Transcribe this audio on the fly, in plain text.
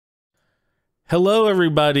Hello,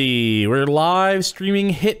 everybody. We're live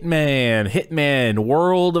streaming Hitman,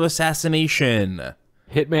 World of Assassination.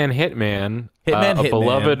 Hitman, a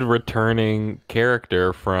beloved returning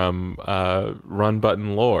character from Run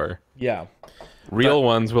Button lore. Yeah. Real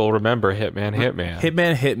ones will remember Hitman.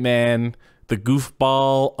 Hitman, the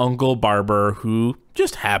goofball Uncle Barber who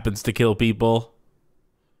just happens to kill people.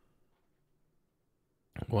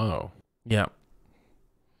 Whoa. Yeah.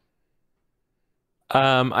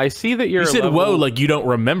 I see that you're. You said whoa like you don't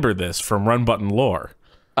remember this from Run Button lore.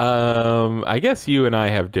 I guess you and I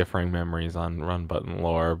have differing memories on Run Button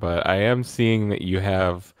lore, but I am seeing that you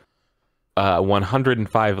have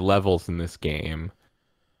 105 levels in this game.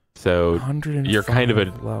 So you're kind of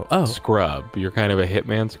a scrub. You're kind of a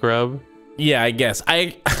Hitman scrub. Yeah, I guess.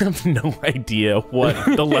 I have no idea what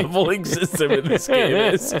the leveling system in this game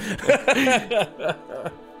is.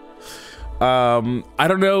 I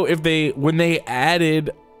don't know if when they brought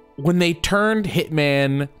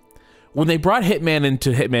Hitman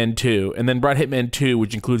into Hitman 2, and then brought Hitman 2,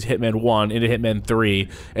 which includes Hitman 1, into Hitman 3,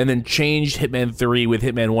 and then changed Hitman 3 with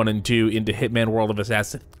Hitman 1 and 2 into Hitman World of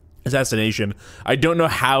Assassination. I don't know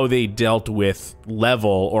how they dealt with level,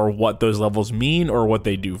 or what those levels mean, or what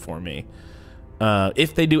they do for me.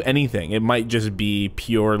 If they do anything, it might just be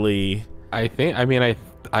purely...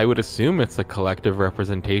 I would assume it's a collective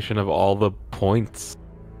representation of all the points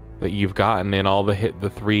that you've gotten in all the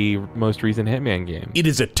three most recent Hitman games. It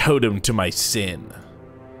is a totem to my sin.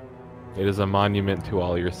 It is a monument to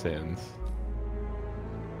all your sins.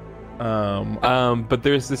 But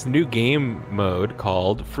there's this new game mode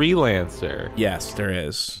called Freelancer. Yes, there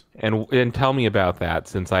is. And tell me about that,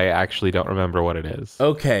 since I actually don't remember what it is.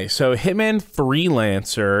 Okay, so Hitman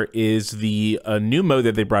Freelancer is the new mode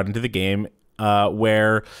that they brought into the game.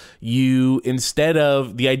 Where you, instead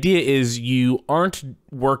of, the idea is you aren't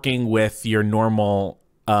working with your normal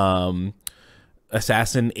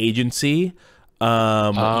assassin agency.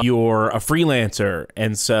 You're a freelancer,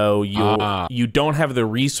 and so you don't have the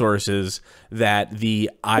resources that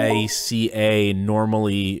the ICA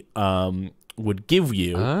normally would give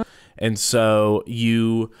you, and so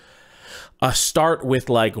you start with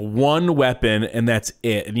like one weapon, and that's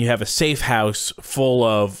it, and you have a safe house full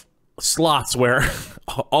of slots where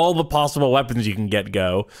all the possible weapons you can get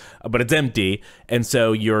go, but it's empty, and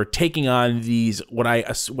so you're taking on these what I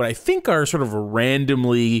think are sort of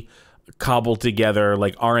randomly cobbled together,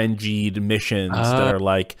 like RNG'd missions that are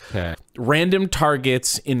like random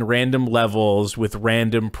targets in random levels with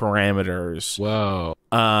random parameters. Whoa.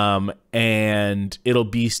 And it'll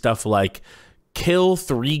be stuff like kill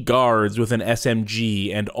 3 guards with an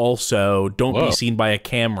SMG, and also don't be seen by a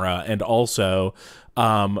camera, and also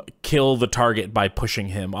kill the target by pushing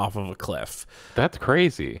him off of a cliff. That's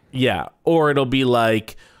crazy. Yeah. Or it'll be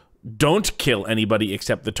like, don't kill anybody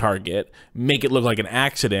except the target, make it look like an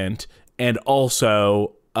accident, and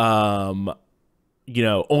also, you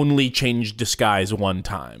know, only change disguise one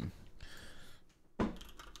time.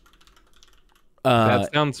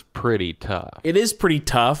 That sounds pretty tough. It is pretty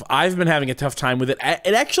tough. I've been having a tough time with it.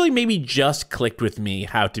 It actually maybe just clicked with me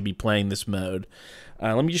how to be playing this mode.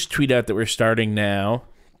 Let me just tweet out that we're starting now.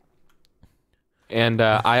 And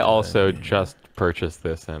I also just purchased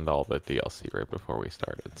this and all the DLC right before we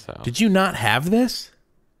started. So did you not have this?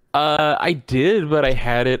 I did, but I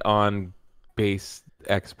had it on base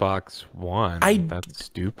Xbox One. That's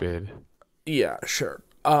stupid. Yeah, sure.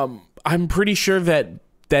 I'm pretty sure that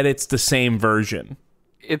it's the same version.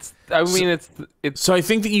 So I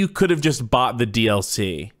think that you could have just bought the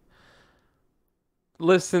DLC.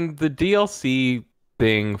 Listen, the DLC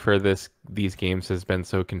thing for these games has been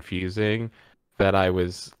so confusing that I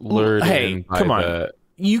was lured in by come on.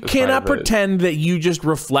 You cannot pretend that you just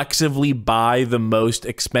reflexively buy the most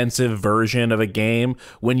expensive version of a game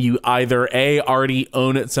when you either A, already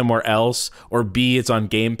own it somewhere else, or B, it's on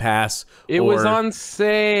Game Pass. It was on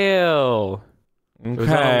sale. Okay. It was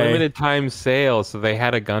on a limited time sale, so they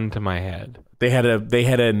had a gun to my head. They had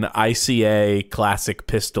an ICA classic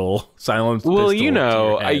pistol, silenced pistol. Well, you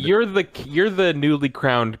know, you're the newly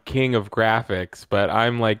crowned king of graphics, but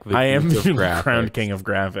I'm like the newly crowned king of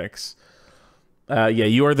graphics. Yeah,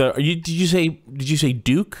 you are the. Did you say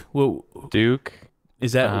Duke? Well, Duke.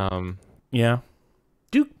 Is that? Yeah,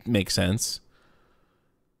 Duke makes sense.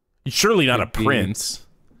 Surely not a prince.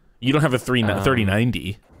 You don't have a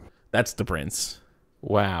 3090. That's the prince.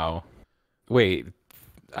 Wow. Wait.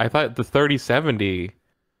 I thought the 3070.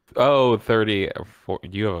 Oh, 30.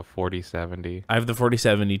 You have a 4070. I have the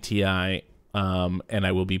 4070 Ti, and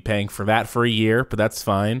I will be paying for that for a year, but that's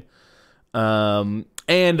fine.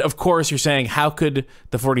 And of course, you're saying, how could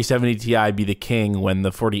the 4070 Ti be the king when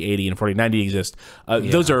the 4080 and 4090 exist?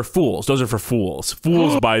 Those are fools. Those are for fools.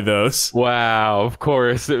 Fools buy those. Wow, of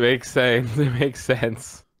course, it makes sense. It makes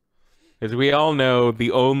sense. As we all know,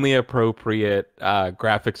 the only appropriate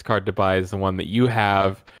graphics card to buy is the one that you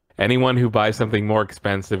have. Anyone who buys something more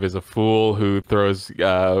expensive is a fool who throws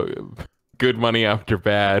good money after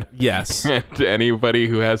bad. Yes. And anybody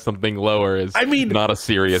who has something lower is not a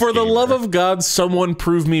serious For the gamer. love of God, someone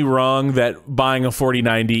prove me wrong that buying a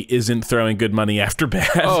 4090 isn't throwing good money after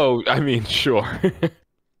bad. Oh, I mean, sure.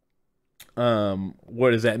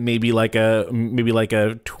 What is that? Maybe like a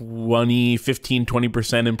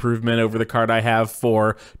 20% improvement over the card I have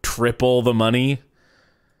for triple the money.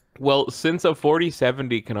 Well, since a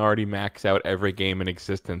 4070 can already max out every game in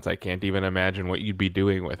existence, I can't even imagine what you'd be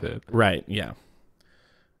doing with it. Right, yeah.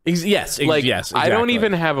 Yes, like, yes, exactly. I don't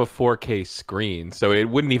even have a 4K screen, so it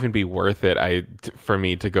wouldn't even be worth it for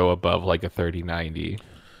me to go above like a 3090.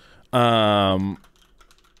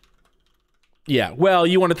 Yeah, well,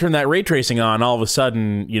 you want to turn that ray tracing on, all of a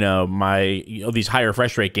sudden, these high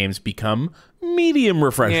refresh rate games become medium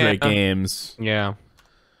refresh rate games. Yeah.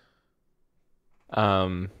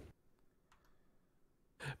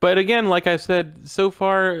 But again, like I said, so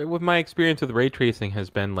far with my experience with ray tracing has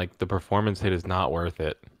been like the performance hit is not worth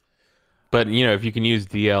it. But if you can use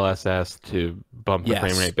DLSS to bump the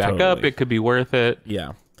frame rate back up, it could be worth it.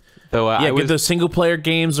 Yeah. Though get those single player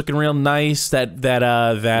games looking real nice. That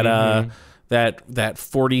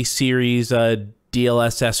 40 series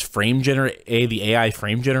DLSS frame the AI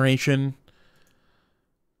frame generation,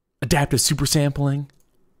 adaptive super sampling.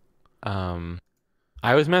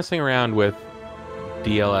 I was messing around with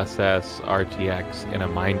DLSS RTX in a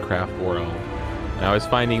Minecraft world, and I was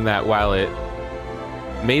finding that while it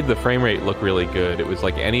made the frame rate look really good, it was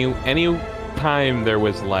like any time there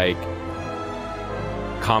was like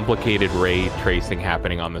complicated ray tracing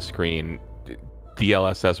happening on the screen,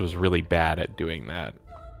 DLSS was really bad at doing that.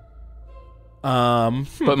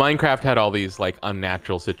 But Minecraft had all these like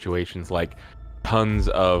unnatural situations, like tons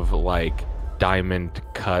of like diamond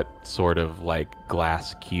cut sort of like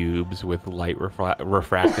glass cubes with light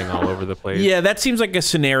refracting all over the place. Yeah, that seems like a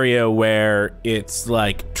scenario where it's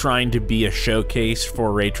like trying to be a showcase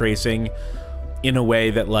for ray tracing in a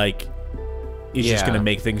way that like is just going to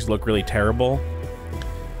make things look really terrible.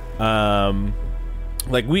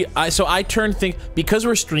 Like I turned things, because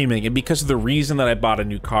we're streaming and because of the reason that I bought a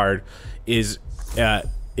new card is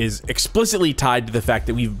explicitly tied to the fact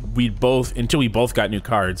that we both, until we both got new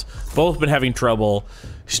cards, both been having trouble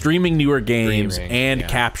streaming newer games and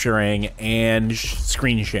capturing and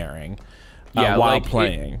screen sharing while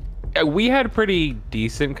playing. We had pretty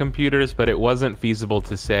decent computers, but it wasn't feasible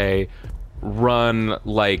to say run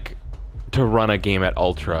a game at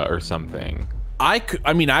ultra or something. I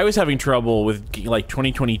mean, I was having trouble with like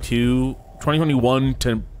 2021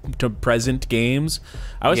 to present games.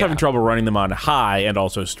 I was having trouble running them on high and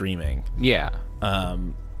also streaming. Yeah.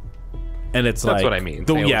 And it's that's like what I mean.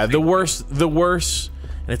 The worst.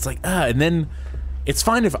 And it's like, and then it's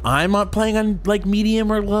fine if I'm not playing on like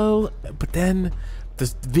medium or low, but then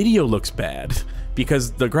the video looks bad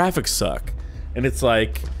because the graphics suck. And it's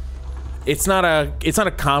like, it's not a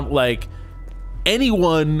like,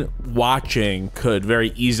 anyone watching could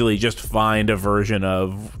very easily just find a version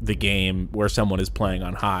of the game where someone is playing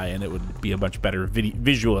on high, and it would be a much better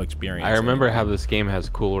visual experience. I remember how this game has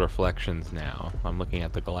cool reflections now. I'm looking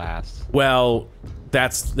at the glass. Well,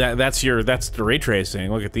 that's the ray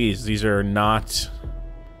tracing. Look at these. These are not.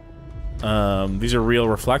 These are real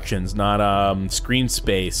reflections, not screen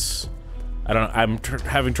space. I'm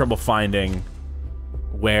having trouble finding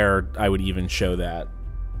where I would even show that.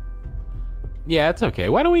 Yeah, it's okay.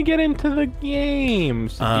 Why don't we get into the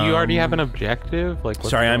games? Do you already have an objective? Like,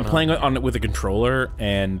 sorry, I'm playing on it with a controller,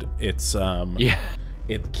 and it's yeah,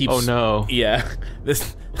 it keeps. Oh no. Yeah,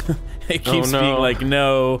 it keeps being like,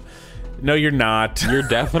 no, you're not. You're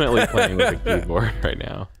definitely playing with a keyboard right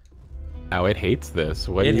now. Oh, it hates this.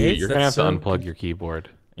 You're gonna have to unplug your keyboard.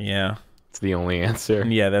 Yeah, it's the only answer.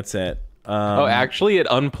 Yeah, that's it. Oh, actually, it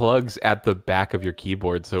unplugs at the back of your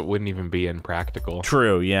keyboard, so it wouldn't even be impractical.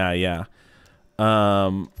 True. Yeah.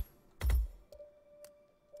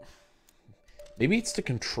 Maybe it's the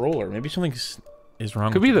controller. Maybe something is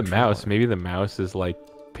wrong. Could be the mouse. Maybe the mouse is like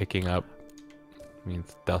picking up. I mean,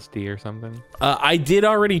 it's dusty or something. I did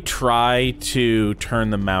already try to turn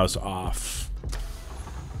the mouse off.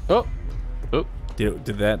 Oh. Did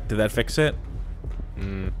that fix it?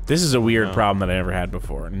 This is a weird problem that I never had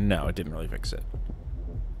before. No, it didn't really fix it.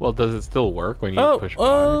 Well, does it still work when you push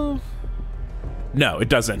Y? No, it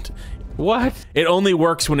doesn't. What? It only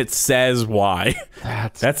works when it says why.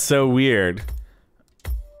 That's so weird.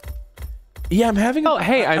 Yeah, I'm having. Oh,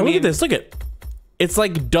 hey, I mean, look at this. Look at. It's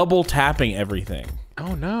like double tapping everything.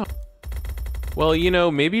 Oh no. Well, you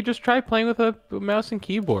know, maybe just try playing with a mouse and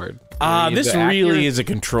keyboard. This really is a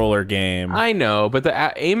controller game. I know, but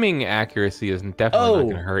the aiming accuracy is definitely not going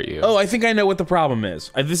to hurt you. Oh, I think I know what the problem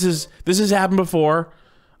is. This has happened before.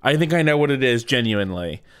 I think I know what it is,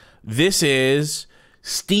 genuinely. This is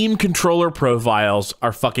Steam controller profiles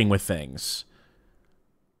are fucking with things.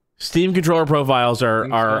 Steam controller profiles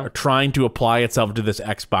are trying to apply itself to this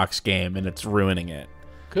Xbox game, and it's ruining it.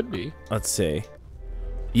 Could be. Let's see.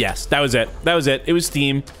 Yes, that was it. That was it. It was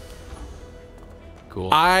Steam.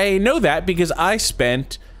 Cool. I know that because I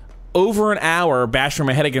spent over an hour bashing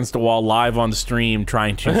my head against a wall live on the stream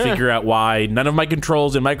trying to figure out why none of my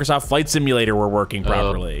controls in Microsoft Flight Simulator were working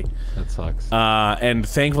properly. That sucks. And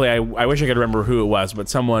thankfully, I wish I could remember who it was, but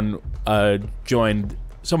someone joined.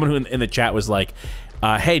 Someone who in the chat was like,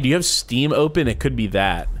 hey, do you have Steam open? It could be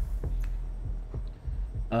that.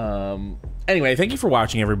 Anyway, thank you for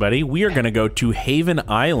watching, everybody. We are going to go to Haven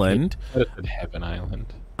Island. Haven Island.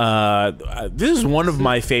 This is one of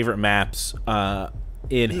my favorite maps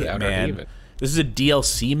in Hitman. This is a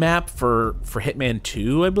DLC map for Hitman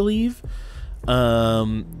 2, I believe.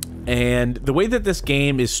 And the way that this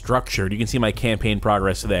game is structured, you can see my campaign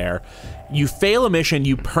progress there. You fail a mission,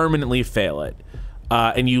 you permanently fail it.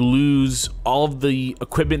 And you lose all of the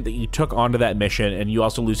equipment that you took onto that mission, and you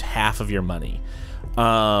also lose half of your money.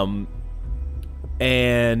 And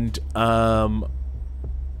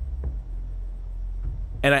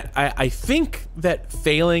I think that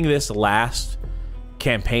failing this last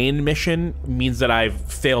campaign mission means that I've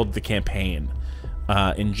failed the campaign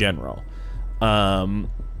in general. The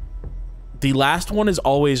last one is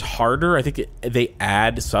always harder. I think they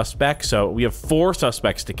add suspects, so we have 4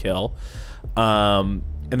 suspects to kill. And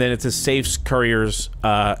then it says safes, couriers,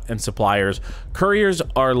 and suppliers. Couriers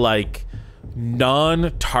are like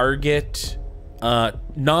non-target, like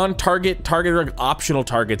optional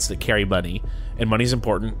targets that carry money. And money's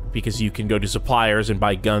important because you can go to suppliers and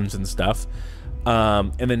buy guns and stuff.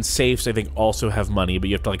 And then safes, I think, also have money, but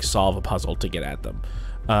you have to like solve a puzzle to get at them.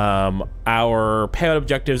 Our payout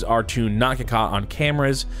objectives are to not get caught on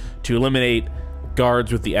cameras, to eliminate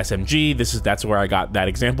guards with the SMG. That's where I got that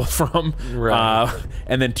example from. Right.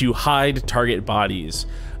 And then to hide target bodies.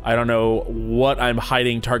 I don't know what I'm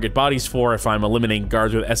hiding target bodies for if I'm eliminating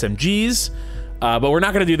guards with SMGs. But we're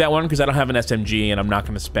not going to do that one because I don't have an SMG and I'm not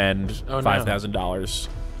going to spend $5,000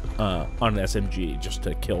 on an SMG just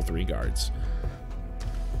to kill 3 guards.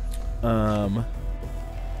 Oh.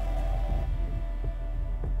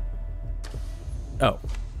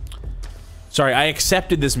 Sorry, I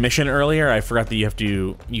accepted this mission earlier. I forgot that you have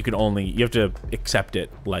to accept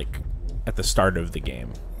it like at the start of the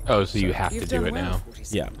game. Oh, so you have to do it now?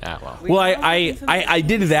 Yeah. Ah, well. Well, I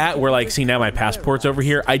did that where, like, see, now my passport's over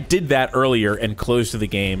here. I did that earlier and closed the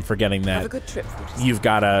game, forgetting that you've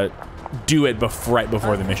got to do it right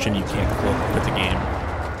before the mission. You can't quit the game.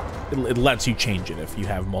 It lets you change it if you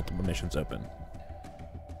have multiple missions open.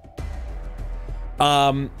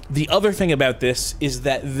 The other thing about this is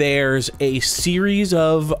that there's a series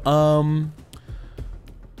of,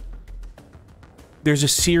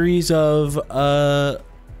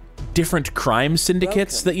 different crime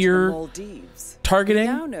syndicates that you're targeting.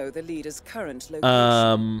 We now know the leader's current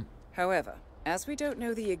location. However, as we don't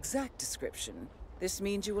know the exact description, this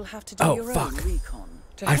means you will have to do your own recon.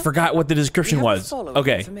 I forgot what the description was.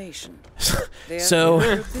 Okay. So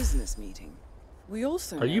business meeting. We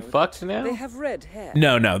also Are you fucked now? They have red hair.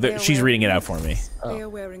 No, she's reading it out for me. They are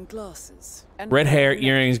wearing glasses. Red hair,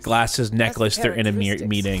 earrings, glasses, necklace. They're in a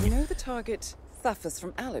meeting. We know the target suffers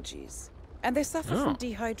from allergies. And they suffer from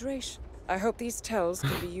dehydration. I hope these tells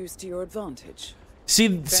can be used to your advantage. See,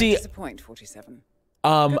 disappoint 47.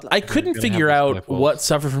 I couldn't figure out what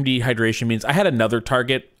suffer from dehydration means. I had another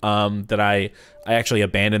target that I actually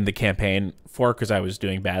abandoned the campaign for because I was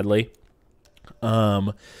doing badly.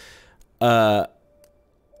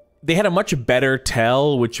 They had a much better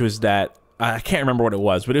tell, which was that I can't remember what it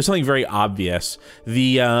was, but it was something very obvious.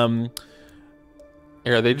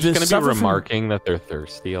 Are they just going to be remarking that they're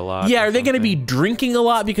thirsty a lot? Yeah, are they going to be drinking a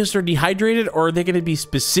lot because they're dehydrated, or are they going to be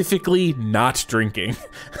specifically not drinking?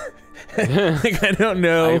 Like, I don't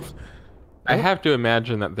know. I have to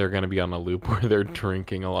imagine that they're going to be on a loop where they're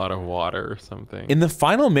drinking a lot of water or something. In the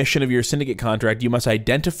final mission of your syndicate contract, you must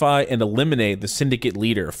identify and eliminate the syndicate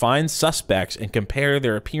leader, find suspects, and compare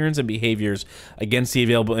their appearance and behaviors against the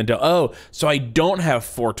available intel. Oh, so I don't have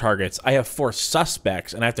 4 targets. I have 4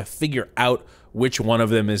 suspects, and I have to figure out which one of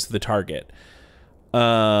them is the target.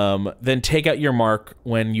 Then take out your mark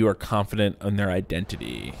when you are confident in their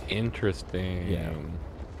identity. Interesting. Yeah.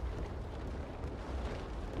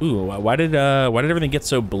 Ooh, why did everything get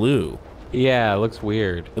so blue? Yeah, it looks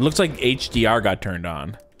weird. It looks like HDR got turned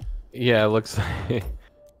on. Yeah, it looks like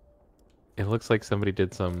it looks like somebody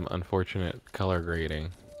did some unfortunate color grading.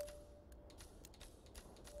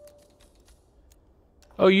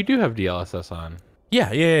 Oh, you do have DLSS on.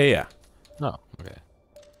 Yeah. Oh, okay.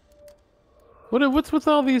 What's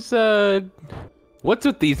all these what's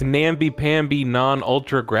with these namby-pamby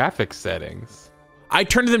non-ultra graphics settings? I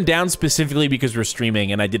turned them down specifically because we're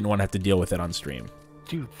streaming and I didn't want to have to deal with it on stream.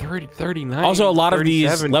 Dude, 30, 39. Also, a lot of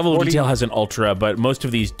these level 40. of detail has an ultra, but most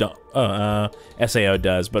of these don't. SAO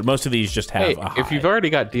does, but most of these just have a high. If you've already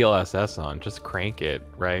got DLSS on, just crank it,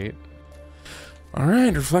 right? All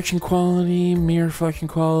right, reflection quality, mirror reflection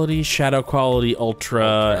quality, shadow quality,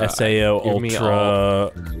 ultra. SAO,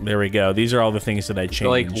 ultra. There we go. These are all the things that I changed. So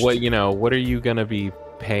like, what are you gonna be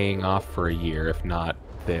paying off for a year if not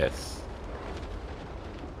this?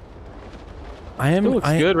 It looks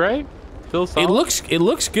good, right? Still solid? It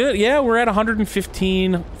looks good. Yeah, we're at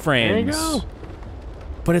 115 frames. There you go.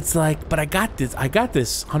 But it's like, I got this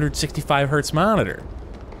 165 hertz monitor.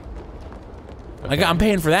 Okay. I'm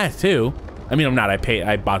paying for that too. I mean, I'm not.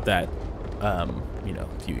 I bought that, a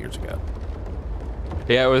few years ago.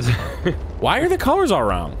 Yeah, it was. Why are the colors all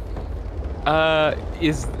wrong?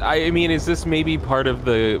 Is this maybe part of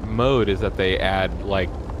the mode? Is that they add like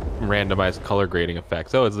randomized color grading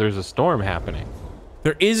effects? Oh, there's a storm happening.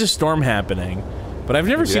 There is a storm happening, but I've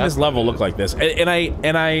never seen this level look like this. And I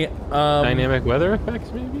dynamic weather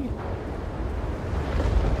effects, maybe.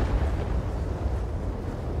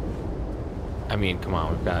 I mean, come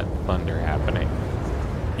on, we've got thunder happening.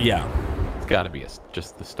 Yeah, it's got to be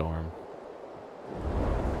just the storm.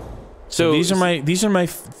 So these are my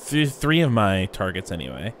three of my targets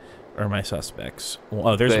anyway, or my suspects.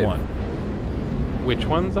 Oh, there's one. Which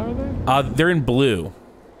ones are they? They're in blue.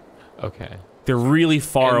 Okay. They're really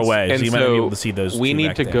far away, so you might not be able to see those. We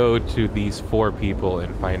need to go to these 4 people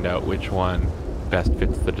and find out which one best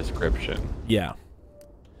fits the description. Yeah.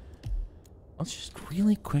 Let's just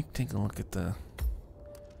really quick take a look at the...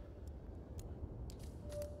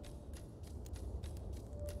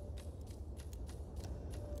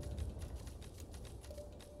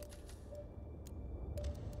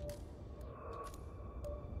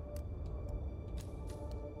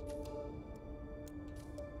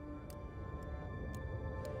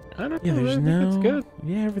 I don't Yeah, know. there's It's good.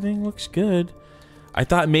 Yeah, everything looks good. I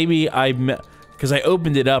thought maybe because I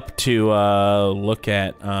opened it up to look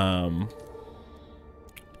at.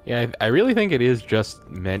 Yeah, I really think it is just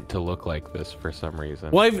meant to look like this for some reason.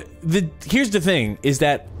 Well, here's the thing: is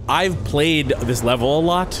that I've played this level a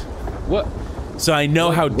lot. What? So I know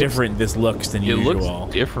how different this looks than usual. It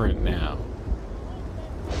looks different now.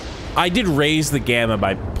 I did raise the gamma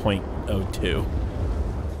by 0.02.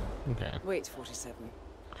 Okay. Wait, 47.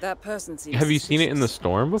 That person seems Have you seen it in the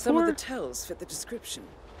storm before? Some of the tells fit the description.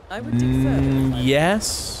 I would dig further.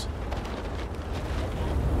 Yes.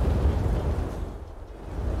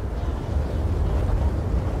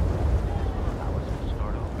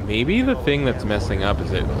 Maybe the thing that's messing up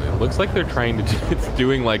is it looks like they're trying to it's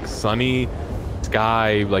doing like sunny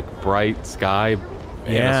sky, like bright sky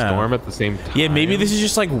and a storm at the same time. Yeah, maybe this is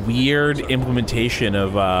just like weird implementation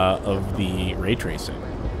of the ray tracing.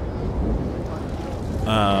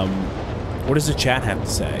 What does the chat have to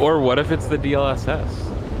say? Or what if it's the DLSS?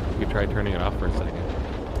 You could try turning it off for a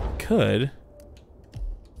second. Could.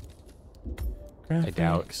 Graphics. I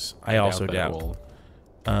doubt. I also doubt.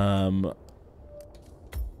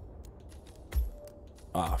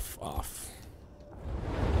 Off.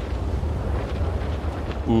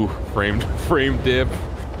 Ooh, frame dip.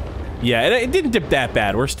 Yeah, it didn't dip that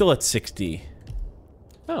bad. We're still at 60.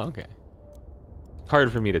 Oh, okay.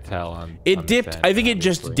 Hard for me to tell on. It dipped. I think it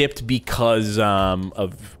just dipped because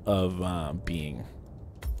of being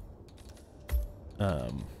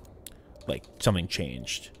like something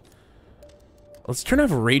changed. Let's turn off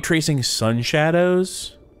ray tracing sun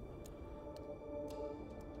shadows.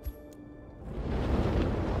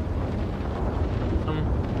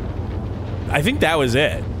 I think that was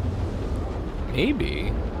it.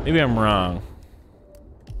 Maybe I'm wrong.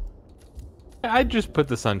 I'd just put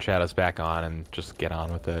the sun shadows back on and just get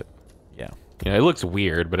on with it. Yeah. You know, it looks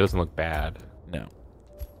weird, but it doesn't look bad. No.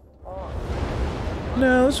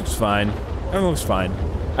 No, this looks fine. Everything looks fine.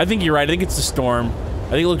 I think you're right. I think it's the storm. I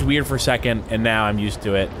think it looked weird for a second, and now I'm used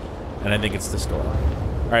to it. And I think it's the storm.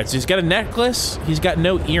 All right, so he's got a necklace. He's got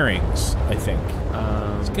no earrings, I think.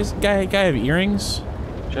 Does this guy have earrings?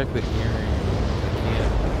 Check the earrings. I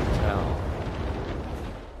can't tell.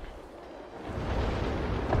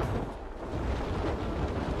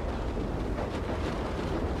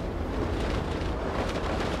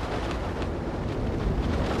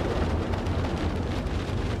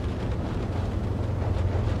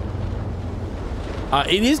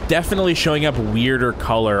 It is definitely showing up weirder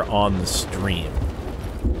color on the stream.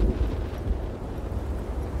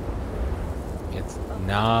 It's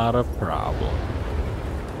not a problem.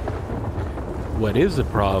 What is a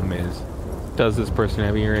problem is, does this person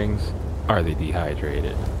have earrings? Are they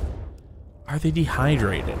dehydrated? Are they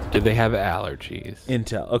dehydrated? Do they have allergies?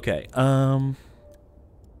 Intel. Okay.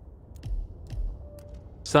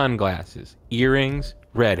 Sunglasses, earrings,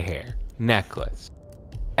 red hair, necklace,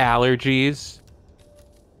 allergies,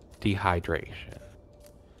 dehydration.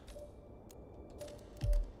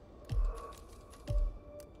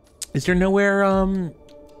 Is there nowhere,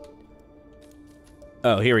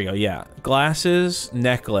 Oh, here we go, yeah. Glasses,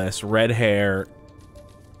 necklace, red hair,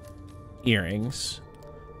 earrings,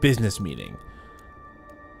 business meeting.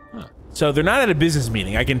 Huh. So they're not at a business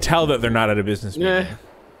meeting. I can tell that they're not at a business meeting.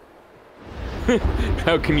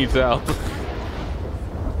 How can you tell?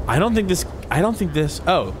 I don't think this,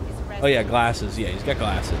 oh yeah, glasses, yeah, he's got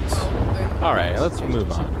glasses. All right, let's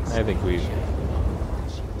move on. I think we...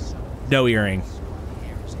 No earring.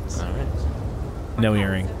 All right. No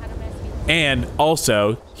earring. And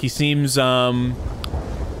also, he seems totally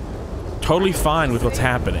fine with what's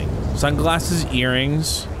happening. Sunglasses,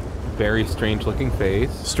 earrings. Very strange looking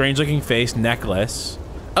face. Strange looking face, necklace.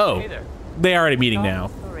 Oh, Hey there. they are at a meeting now.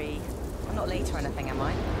 Sorry. I'm not late or anything, am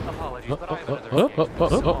I? Apologies, but I have another oh, engagement, oh,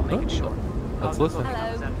 so oh, I'll make oh. it short. Let's I'll listen. go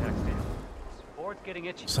Hello. send text in. Board's getting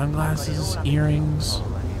itchy. Sunglasses, earrings.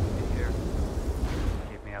 All I need to hear.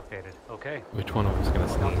 Keep me updated, okay? Which one of us is gonna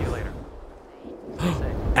Talk to you sneeze? later. Stay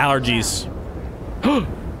safe. Allergies.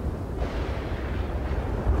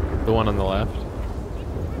 The one on the left?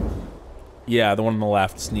 Yeah, the one on the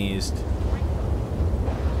left sneezed.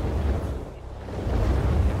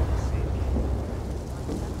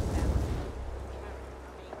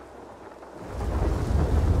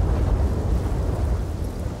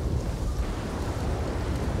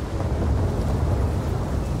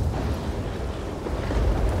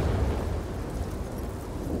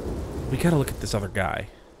 We gotta look at this other guy.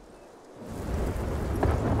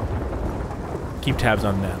 Keep tabs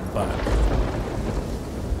on them, but...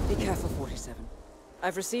 Be careful, 47.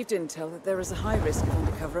 I've received intel that there is a high risk of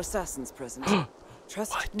undercover assassins present.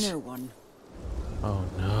 Trust What? no one. Oh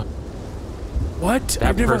no. What? That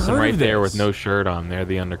I've never person heard right of there this. with no shirt on, they're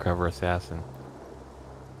the undercover assassin.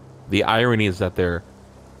 The irony is that they're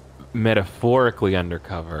metaphorically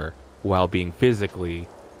undercover while being physically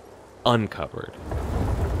uncovered.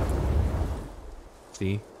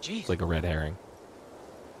 See? Jeez. It's like a red herring.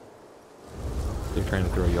 They're trying to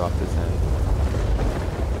throw you off the scent.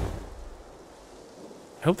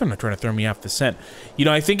 I hope they're not trying to throw me off the scent. You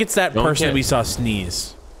know, I think it's that Don't person that get- we saw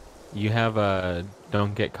sneeze. You have a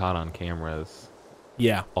don't get caught on cameras.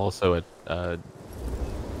 Yeah. Also a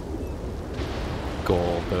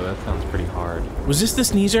goal, though that sounds pretty hard. Was this the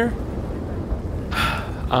sneezer?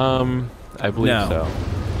 I believe No. so.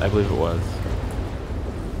 I believe it was.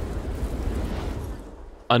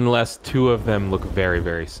 Unless two of them look very,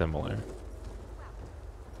 very similar.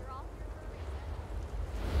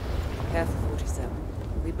 Careful, 47.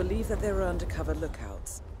 We believe that there are undercover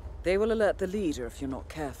lookouts. They will alert the leader if you're not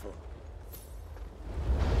careful.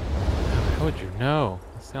 How would you know?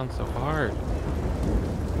 It sounds so hard.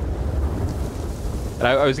 And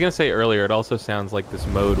I was gonna say earlier, it also sounds like this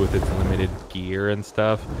mode with its limited gear and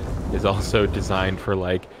stuff is also designed for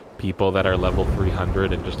like people that are level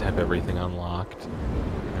 300 and just have everything unlocked,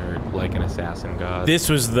 or like an assassin god. This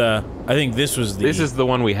was the... I think this was the... This is the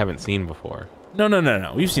one we haven't seen before.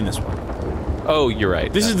 No. We've seen this one. Oh, you're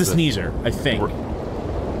right. This is the That's sneezer, I think.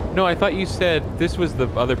 No, I thought you said this was the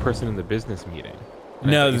other person in the business meeting. And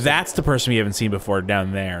I No, thought you said- that's the person we haven't seen before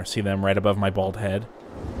down there. See them right above my bald head?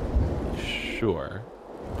 Sure.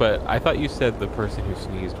 But I thought you said the person who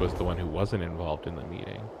sneezed was the one who wasn't involved in the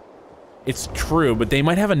meeting. It's true, but they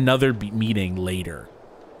might have another meeting later.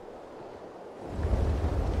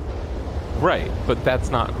 Right, but that's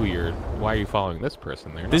not who you're... Why are you following this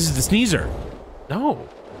person there? This is the sneezer. No,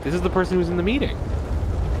 this is the person who's in the meeting.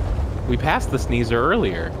 We passed the sneezer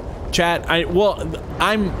earlier. Chat, I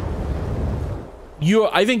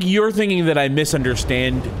think you're thinking that I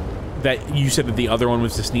misunderstand that you said that the other one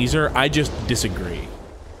was the sneezer. I just disagree.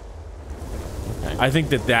 Okay. I think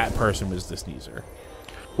that person was the sneezer.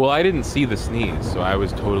 Well, I didn't see the sneeze, so I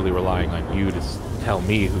was totally relying on you to tell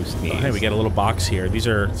me who sneezed. Hey, we got a little box here. These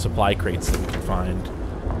are supply crates that we can find.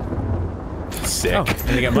 Sick. Oh,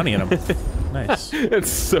 and they got money in them. Nice. It's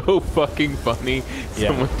so fucking funny. Yeah.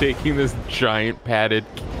 Someone taking this giant padded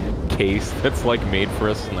case that's like made for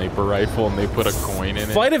a sniper rifle and they put a coin in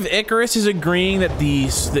it. Flight of Icarus is agreeing that the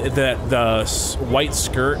white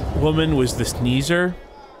skirt woman was the sneezer.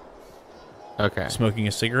 Okay. Smoking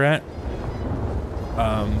a cigarette.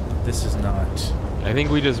 This is not. I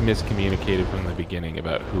think we just miscommunicated from the beginning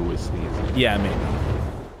about who was sneezing. Yeah, maybe.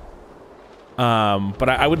 But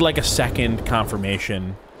I would like a second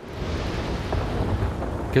confirmation.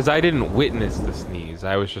 Because I didn't witness the sneeze.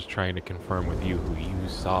 I was just trying to confirm with you who you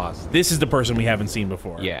saw sneeze. This is the person we haven't seen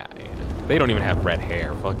before. Yeah. They don't even have red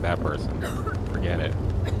hair. Fuck that person. Forget it.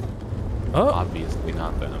 Oh. Obviously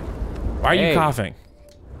not them. Why are you coughing?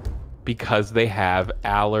 Because they have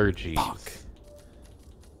allergies. Fuck.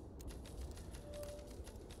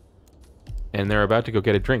 And they're about to go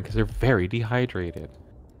get a drink because they're very dehydrated.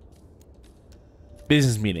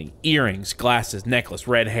 Business meeting, earrings, glasses, necklace,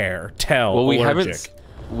 red hair, tell. Well, allergic.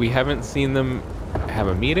 we haven't seen them have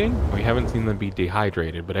a meeting. We haven't seen them be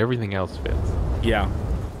dehydrated, but everything else fits. Yeah.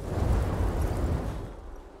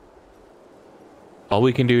 All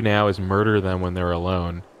we can do now is murder them when they're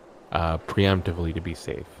alone, preemptively to be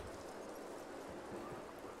safe.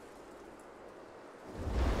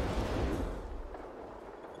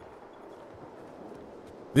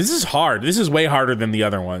 This is hard. This is way harder than the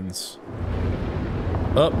other ones.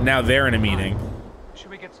 Oh, now they're in a meeting. Should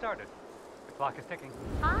we get started? The clock is ticking.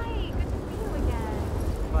 Hi, good to see you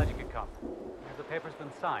again. Glad you could come. Have the papers been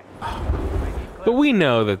signed? But we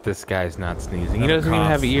know that this guy's not sneezing. He doesn't even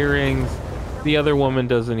have earrings. The other woman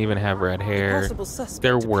doesn't even have red hair.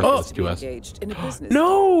 They're worthless to us.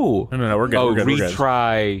 No! No, we're good. Oh, we're good.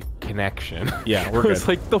 retry connection. Yeah, we're good. It's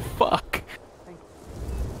like, the fuck?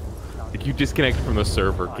 Like, you disconnected from the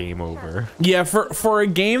server, game over. Yeah, for a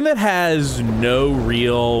game that has no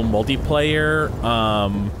real multiplayer,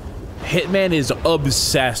 Hitman is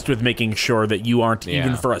obsessed with making sure that you aren't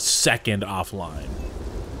even for a second offline.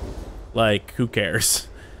 Like, who cares?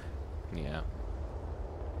 Yeah.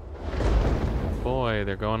 Boy,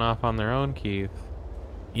 they're going off on their own, Keith.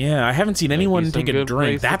 Yeah, I haven't seen anyone take a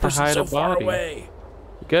drink. places That to person's hide so a far body. away.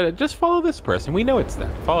 Get it? Just follow this person. We know it's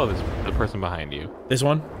them. Follow the person behind you. This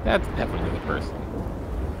one? That's definitely the person.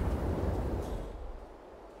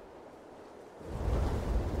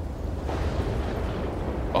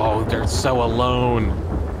 Oh, they're so alone.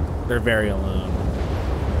 They're very alone.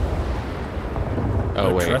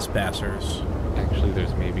 Oh, wait. Trespassers. Actually,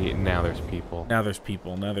 there's maybe... Now there's people. Now there's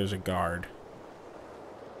people. Now there's a guard.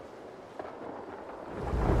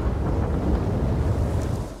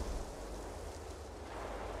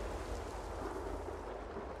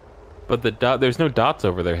 But the there's no dots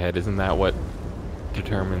over their head. Isn't that what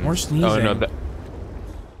determines... More sneezing. Oh, no.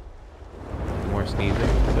 More sneezing?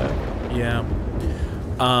 Is that... Yeah.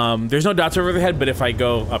 There's no dots over their head, but if I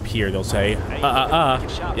go up here, they'll say,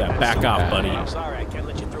 yeah, back off, buddy. I'm sorry, I can't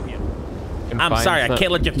let you through here. I'm sorry, I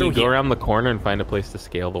can't let you through Can you go here. around the corner and find a place to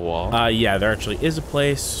scale the wall? Yeah, there actually is a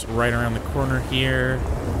place right around the corner here.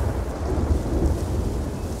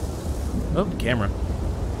 Oh, camera.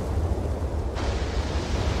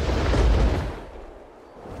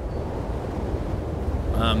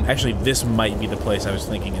 Actually, this might be the place I was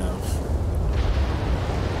thinking of.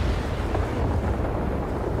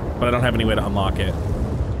 But I don't have any way to unlock it.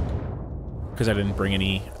 Because I didn't bring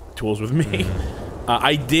any tools with me.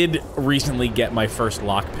 I did recently get my first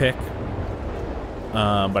lockpick.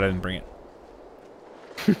 But I didn't bring it.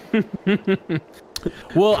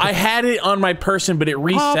 Well, I had it on my person, but it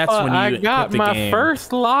resets Papa, when you I got quit the my game.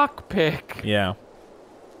 first lockpick. Yeah.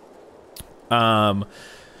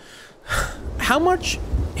 How much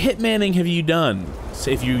Hitmaning have you done?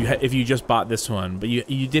 So if you just bought this one, but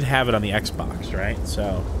you did have it on the Xbox, right?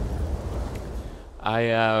 So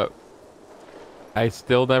I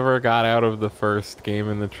still never got out of the first game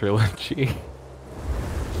in the trilogy.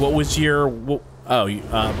 what was your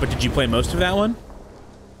but did you play most of that one?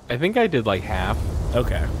 I think I did like half.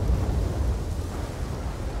 Okay.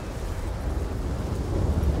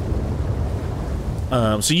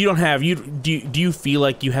 So you don't have do you feel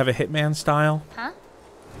like you have a Hitman style? Huh?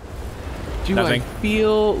 Do Nothing. I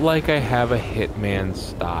feel like I have a Hitman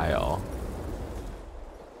style?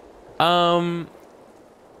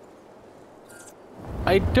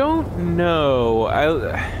 I don't know.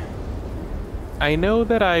 I know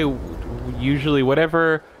that I usually,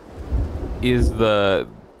 whatever is the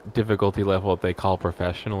difficulty level that they call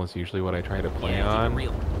professional is usually what I try to play on.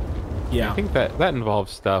 Yeah. I think that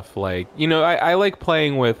involves stuff like, you know, I like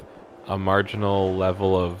playing with a marginal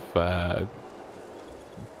level of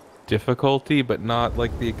difficulty, but not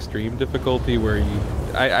like the extreme difficulty where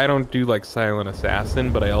I don't do like Silent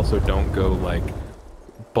Assassin, but I also don't go like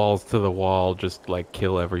balls to the wall, just like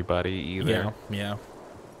kill everybody either. Yeah. Yeah.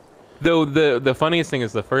 Though the funniest thing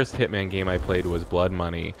is the first Hitman game I played was Blood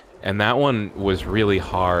Money, and that one was really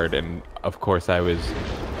hard, and of course I was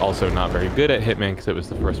also not very good at Hitman because it was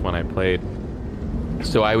the first one I played.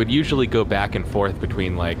 So I would usually go back and forth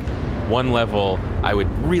between like one level, I would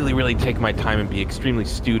really take my time and be extremely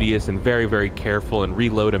studious and very careful and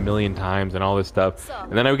reload a million times and all this stuff.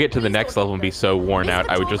 And then I would get to the next level and be so worn out,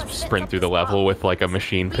 I would just sprint through the level with like a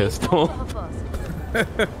machine pistol.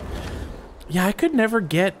 Yeah, I could never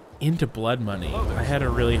get into Blood Money. I had a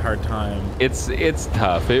really hard time. It's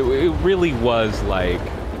tough. It really was like,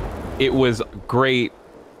 it was great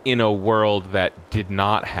in a world that did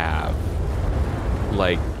not have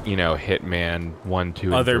like, you know, Hitman 1, 2,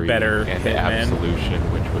 and Other 3, better and Hitman. Absolution,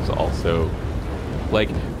 which was also like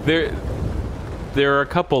there are a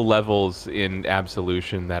couple levels in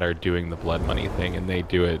Absolution that are doing the blood money thing, and they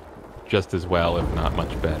do it just as well, if not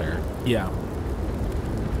much better. Yeah.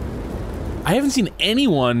 I haven't seen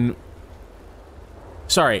anyone.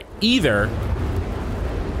 Sorry, either.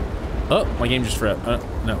 Oh, my game just froze.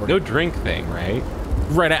 No, No drink thing, right?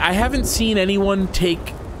 Right, I haven't seen anyone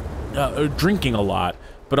take drinking a lot,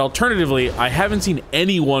 but alternatively, I haven't seen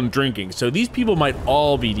anyone drinking. So these people might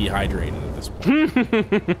all be dehydrated at this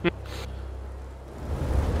point.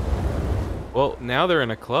 Well, now they're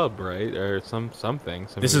in a club, right? Or something.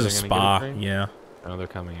 So This maybe is a they're gonna spa, get drink? yeah. Oh, they're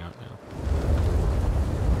coming out now.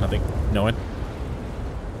 Nothing. No one.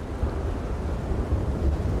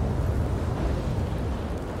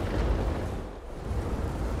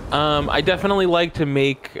 I definitely like to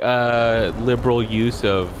make liberal use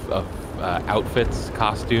of outfits,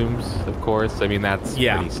 costumes, of course. I mean, that's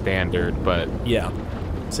pretty standard, but... Yeah,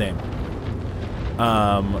 same.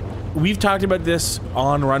 We've talked about this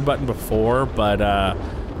on Run Button before, but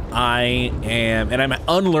I am... And I'm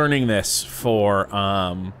unlearning this for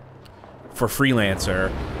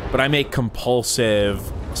Freelancer, but I'm a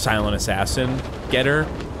compulsive silent assassin getter.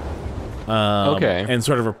 Okay. And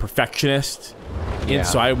sort of a perfectionist. Yeah. And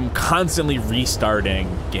so I'm constantly restarting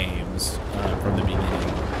games from the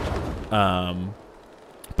beginning.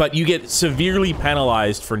 But you get severely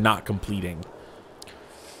penalized for not completing.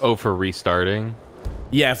 Oh, for restarting?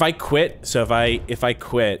 Yeah, if I quit, so if I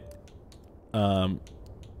quit, it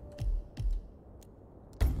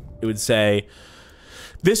would say,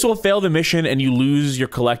 this will fail the mission and you lose your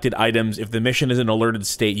collected items. If the mission is in an alerted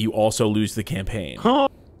state, you also lose the campaign. Oh,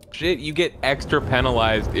 shit, you get extra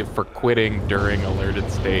penalized if for quitting during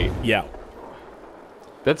alerted state. Yeah.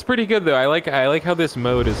 That's pretty good, though. I like how this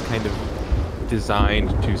mode is kind of designed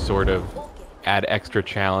to sort of add extra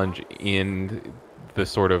challenge in the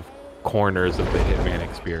sort of corners of the Hitman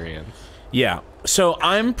experience. Yeah. So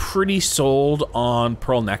I'm pretty sold on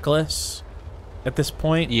Pearl Necklace at this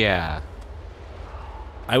point. Yeah.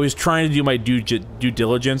 I was trying to do my due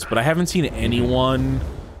diligence, but I haven't seen anyone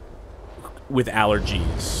with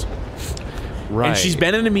allergies. Right. And she's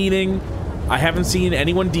been in a meeting. I haven't seen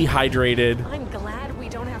anyone dehydrated. I'm glad we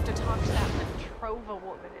don't have to talk to that Petrova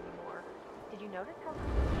woman anymore. Did you notice how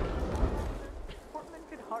Portman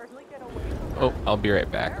could hardly get away from her? Oh, I'll be right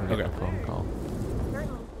back. I'm getting Okay. a phone call.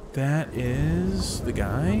 That is the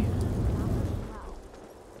guy.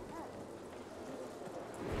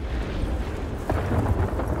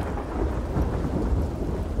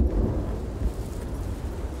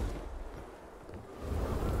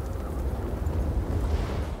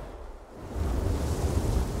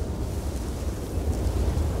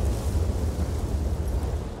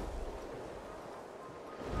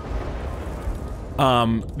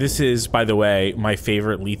 This is, by the way, my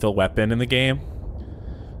favorite lethal weapon in the game.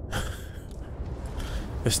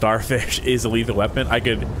 The starfish is a lethal weapon. I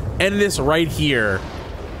could end this right here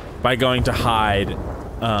by going to hide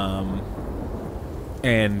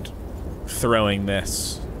and throwing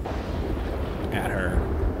this at her,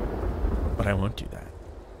 but I won't do that.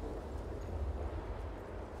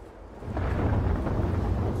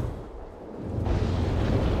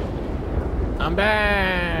 I'm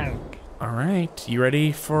back. All right, you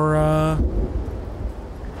ready for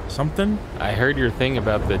something? I heard your thing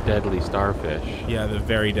about the deadly starfish. Yeah, the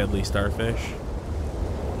very deadly starfish.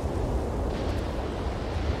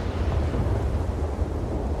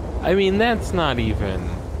 I mean, that's not even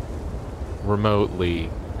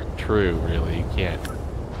remotely true, really. You can't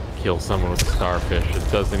kill someone with a starfish.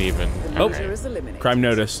 It doesn't even... Oh, User is eliminated. crime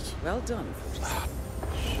noticed. Well done, 47.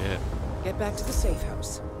 Shit. Get back to the safe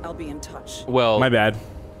house. I'll be in touch. Well, My bad.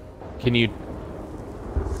 Can you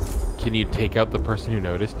take out the person who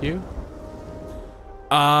noticed you?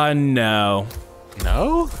 No.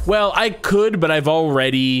 No? Well, I could, but I've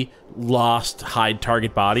already lost hide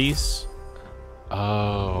target bodies.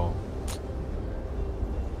 Oh.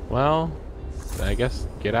 Well, I guess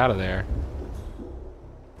get out of there.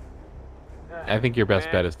 I think your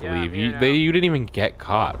best bet is to leave. You didn't even get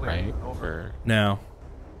caught, right? Or... No.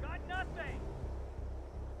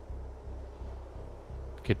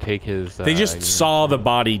 could take his. They just saw the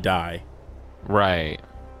body die. Right.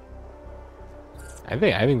 I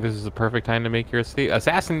think this is the perfect time to make your escape.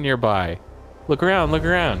 Assassin nearby. Look around. Look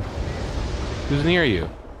around. Who's near you?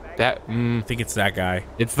 That. I think it's that guy.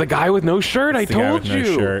 It's the guy with no shirt. I told you.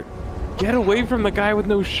 No shirt. Get away from the guy with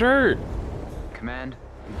no shirt. Command,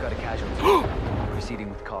 we've got a casualty. Proceeding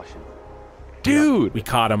with caution. Dude, we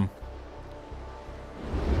caught him.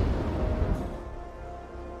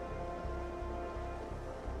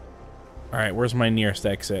 All right, where's my nearest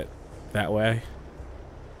exit? That way?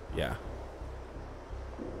 Yeah.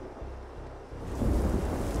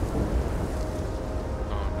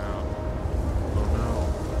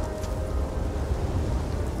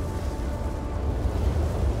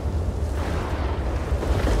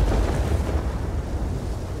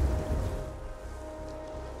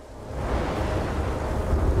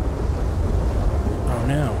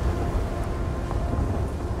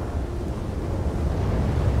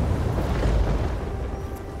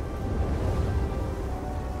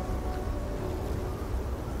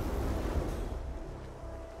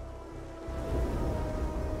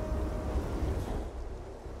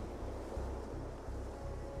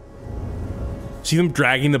 See them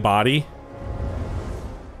dragging the body?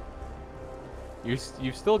 You've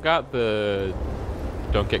still got the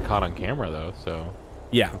don't get caught on camera though, so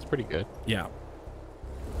yeah, that's pretty good. Yeah.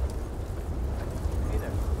 Hey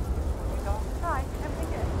there. Hi, everything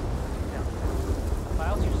good? No. The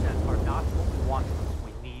files you sent are not what we want.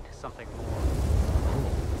 We need something more.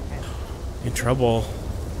 In trouble.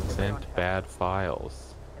 Sent bad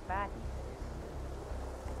files. The bad news is,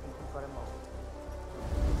 I think we've got them all.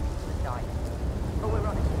 The diet. Oh, we're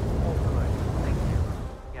running. Oh, good. Thank you.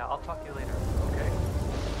 Yeah, I'll talk to you later. Okay.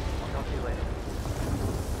 I'll talk to you later.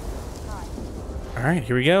 All right,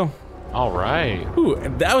 here we go. All right. Ooh,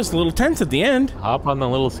 that was a little tense at the end. Hop on the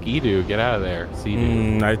little ski-doo. Get out of there.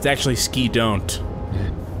 Sea-doo. It's actually ski-don't.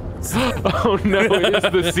 Oh no, it is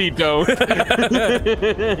the sea-don't.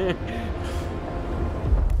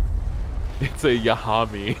 It's a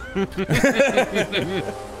Yahami.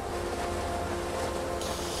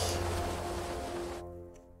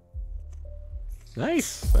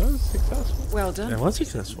 Nice. That was successful. Well done. That was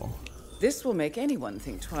successful. This will make anyone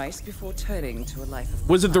think twice before turning to a life of...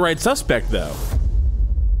 Was it the right suspect, though?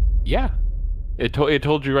 Yeah. It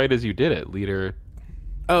told you right as you did it. Leader.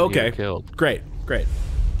 Oh, okay. Leader killed. Great.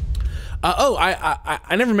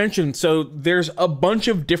 I never mentioned, so there's a bunch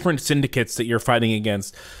of different syndicates that you're fighting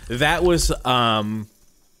against. That was,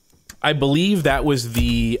 I believe that was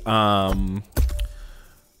the,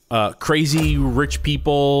 crazy rich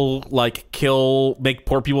people, like, make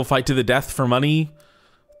poor people fight to the death for money,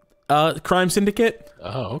 crime syndicate.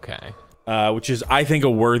 Oh, okay. Which is, I think,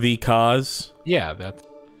 a worthy cause. Yeah, that's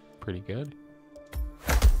pretty good.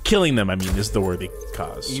 Killing them, I mean, is the worthy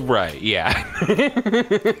cause. Right, yeah.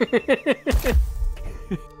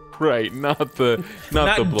 Right, not the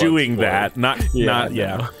doing sport. that. Not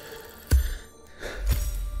yeah.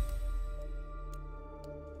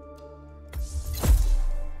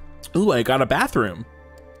 Ooh, I got a bathroom.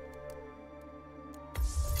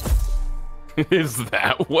 Is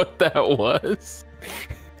that what that was?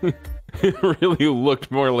 It really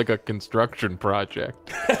looked more like a construction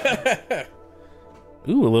project.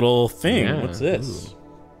 Ooh, a little thing. Yeah. What's this? Ooh.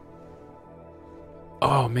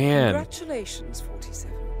 Oh man. Congratulations,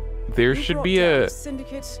 47. There You should brought be down a the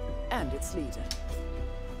syndicate and its leader.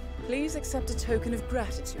 Please accept a token of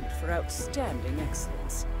gratitude for outstanding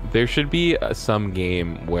excellence. There should be some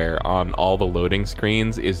game where on all the loading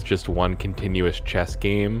screens is just one continuous chess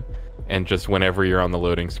game, and just whenever you're on the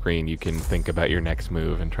loading screen, you can think about your next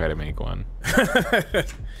move and try to make one. That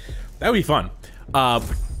would be fun.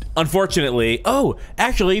 Unfortunately,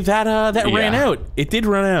 actually, that ran out. It did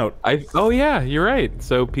run out. Oh yeah, you're right.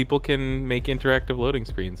 So people can make interactive loading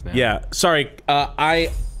screens now. Yeah. Sorry.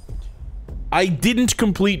 I didn't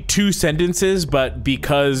complete 2 sentences, but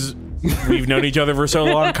because we've known each other for so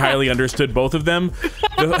long, Kylie understood both of them.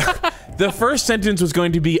 The first sentence was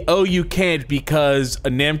going to be, "Oh, you can't because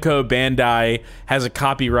Namco Bandai has a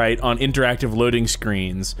copyright on interactive loading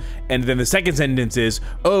screens." And then the second sentence is,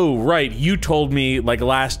 "Oh, right, you told me like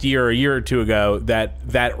last year or a year or two ago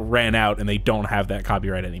that ran out and they don't have that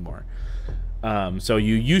copyright anymore." So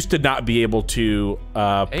you used to not be able to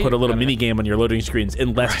put a little mini game on your loading screens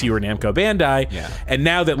unless you were Namco Bandai. Yeah. And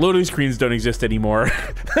now that loading screens don't exist anymore,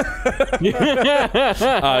 you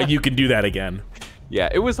can do that again. Yeah,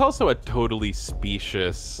 it was also a totally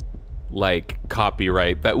specious, like,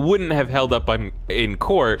 copyright that wouldn't have held up in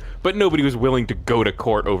court, but nobody was willing to go to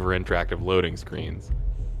court over interactive loading screens.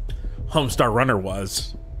 Homestar Runner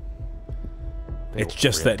was. It's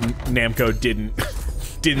just that Namco didn't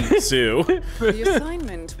didn't sue. The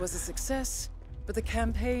assignment was a success, but the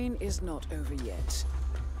campaign is not over yet.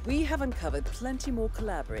 We have uncovered plenty more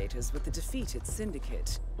collaborators with the defeated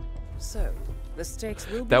syndicate. So, the stakes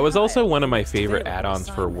will be That was also higher one of my next favorite available add-ons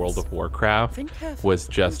for World assignments. of Warcraft. Think carefully Was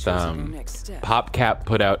just when choosing your next step. PopCap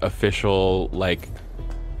put out official like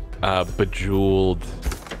Bejeweled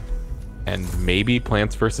and maybe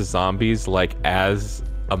Plants vs Zombies like as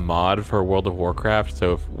a mod for World of Warcraft.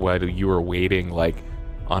 So if while you were waiting like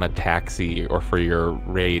on a taxi or for your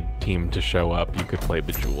raid team to show up, you could play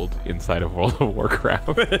Bejeweled inside of World of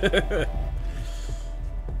Warcraft.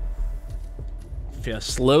 Yeah,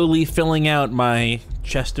 slowly filling out my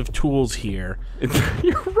chest of tools here.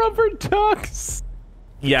 Your rubber ducks.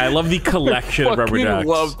 Yeah, I love the collection of rubber ducks.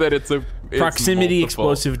 Love that it's Proximity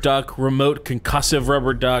multiple. explosive duck, remote concussive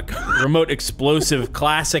rubber duck, remote explosive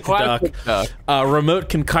classic duck, remote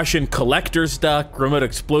concussion collector's duck, remote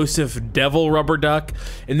explosive devil rubber duck,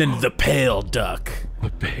 and then the pale duck.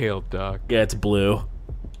 The pale duck. Yeah, it's blue.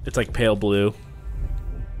 It's like pale blue.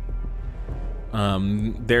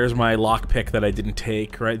 There's my lockpick that I didn't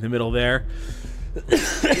take right in the middle there.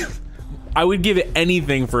 I would give it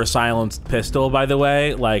anything for a silenced pistol, by the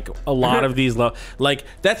way. Like, a lot of these, like,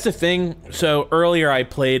 that's the thing. So, earlier I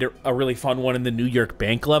played a really fun one in the New York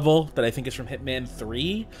Bank level that I think is from Hitman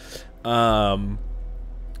 3.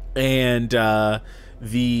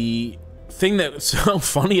 The thing that's so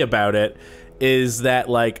funny about it is that,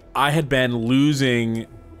 like, I had been losing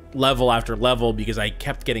level after level because I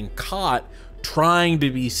kept getting caught trying to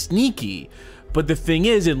be sneaky. But the thing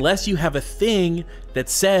is, unless you have a thing that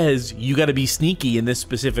says you got to be sneaky in this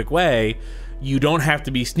specific way, you don't have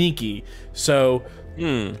to be sneaky. So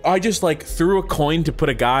I just like threw a coin to put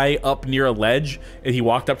a guy up near a ledge, and he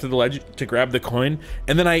walked up to the ledge to grab the coin,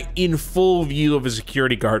 and then I, in full view of a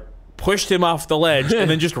security guard, pushed him off the ledge and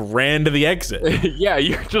then just ran to the exit. Yeah,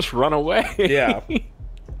 you just run away. Yeah.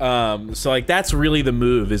 So like that's really the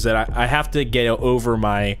move, is that I have to get over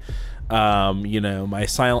my you know,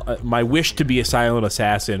 my wish to be a silent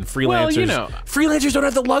assassin. Freelancers, well, you know, freelancers don't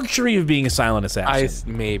have the luxury of being a silent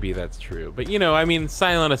assassin. Maybe that's true, but you know, I mean,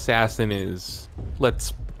 silent assassin is,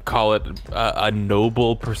 let's call it a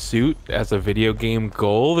noble pursuit as a video game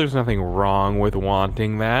goal. There's nothing wrong with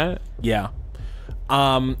wanting that. Yeah.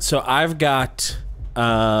 So I've got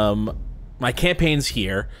my campaigns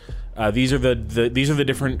here. These are the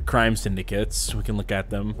different crime syndicates. We can look at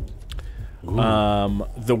them.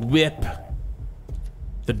 The Whip,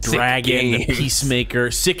 the Dragon, the Peacemaker,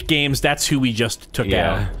 Sick Games, that's who we just took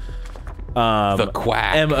out. The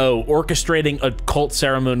Quack. MO, orchestrating occult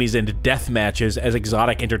ceremonies and death matches as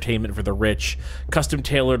exotic entertainment for the rich,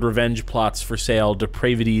 custom-tailored revenge plots for sale,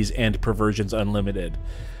 depravities and perversions unlimited.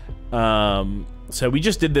 So we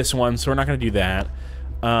just did this one, so we're not going to do that.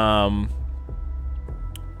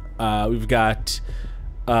 We've got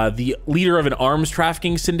the leader of an arms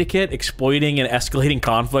trafficking syndicate, exploiting and escalating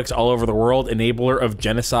conflicts all over the world, enabler of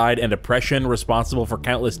genocide and oppression, responsible for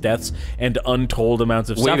countless deaths and untold amounts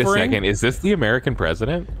of suffering. Wait a second, is this the American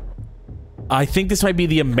president? I think this might be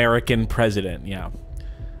the American president, yeah.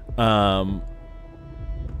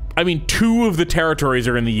 I mean, 2 of the territories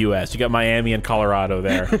are in the U.S. You got Miami and Colorado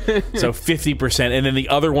there, so 50%, and then the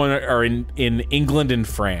other one are in England and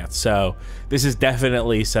France. So this is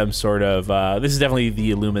definitely some sort of this is definitely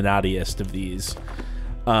the Illuminatiist of these.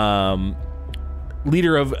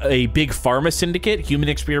 Leader of a big pharma syndicate, human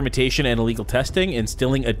experimentation and illegal testing,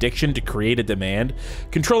 instilling addiction to create a demand,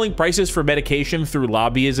 controlling prices for medication through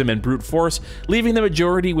lobbyism and brute force, leaving the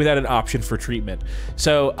majority without an option for treatment.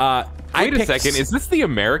 So, wait a second, is this the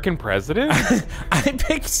American president? I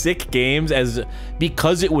picked Sick Games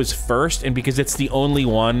because it was first and because it's the only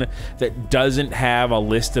one that doesn't have a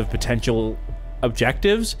list of potential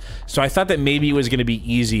objectives, so I thought that maybe it was going to be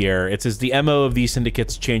easier. It says the MO of these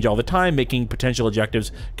syndicates change all the time, making potential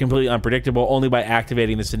objectives completely unpredictable. Only by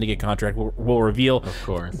activating the syndicate contract will reveal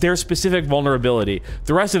their specific vulnerability.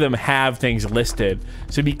 The rest of them have things listed,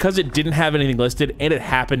 so because it didn't have anything listed and it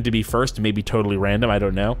happened to be first, maybe totally random, I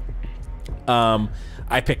don't know,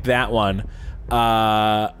 I picked that one.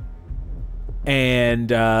 And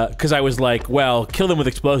because I was like, well, kill them with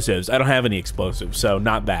explosives. I don't have any explosives, so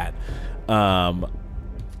not that.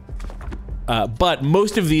 But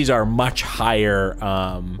most of these are much higher,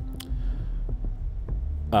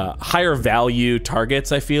 higher value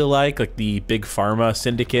targets, I feel like the big pharma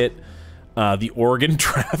syndicate, the organ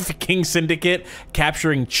trafficking syndicate,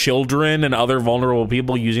 capturing children and other vulnerable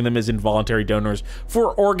people, using them as involuntary donors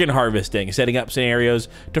for organ harvesting, setting up scenarios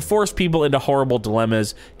to force people into horrible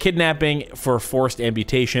dilemmas, kidnapping for forced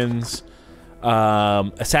amputations.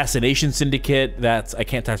 Assassination syndicate, that's, I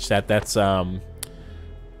can't touch that, that's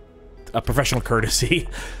a professional courtesy.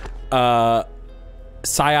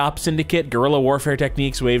 PSYOP syndicate, guerrilla warfare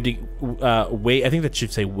techniques I think that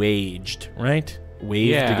should say waged, right?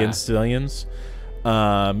 Waved against civilians.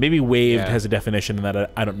 Maybe waved has a definition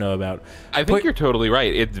that I don't know about. I think you're totally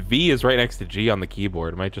right. It's V is right next to G on the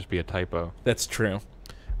keyboard. It might just be a typo. That's true.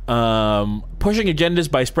 Pushing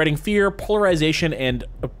agendas by spreading fear, polarization, and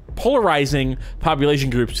polarizing population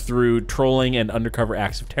groups through trolling and undercover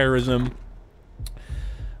acts of terrorism.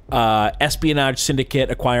 Espionage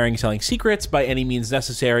syndicate, acquiring, selling secrets by any means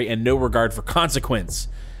necessary, and no regard for consequence.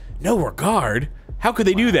 No regard? How could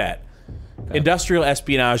they do that? Industrial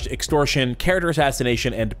espionage, extortion, character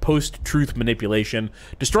assassination, and post-truth manipulation,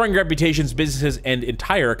 destroying reputations, businesses, and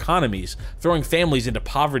entire economies, throwing families into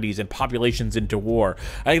poverty and populations into war.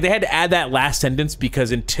 I think they had to add that last sentence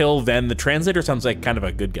because until then, the translator sounds like kind of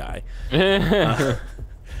a good guy. I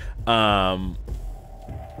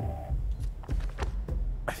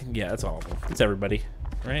think, yeah, that's all of them. It's everybody,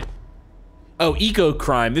 right? Oh,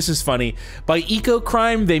 eco-crime. This is funny. By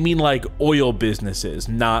eco-crime, they mean like oil businesses,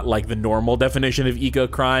 not like the normal definition of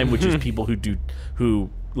eco-crime, which is people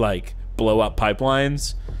who like blow up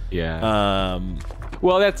pipelines. Yeah.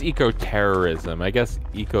 Well, that's eco-terrorism. I guess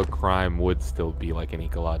eco-crime would still be like an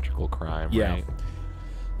ecological crime, right?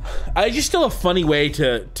 I just still a funny way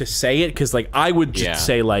to say it, because like I would just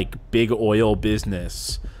say like big oil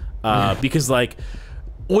business, because like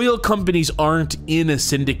oil companies aren't in a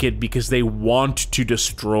syndicate because they want to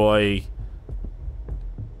destroy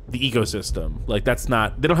the ecosystem. Like that's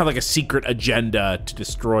not, they don't have like a secret agenda to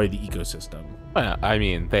destroy the ecosystem. Well, I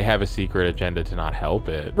mean, they have a secret agenda to not help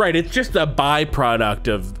it. Right, it's just a byproduct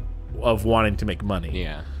of wanting to make money.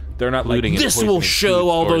 Yeah. They're not like, this will show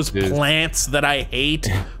all those plants that I hate.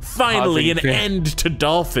 Finally, an end to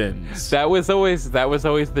dolphins. That was always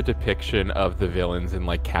the depiction of the villains in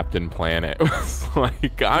like Captain Planet. It was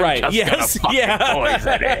like, I'm just gonna fucking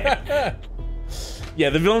poison it.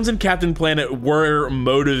 Yeah, the villains in Captain Planet were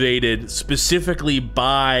motivated specifically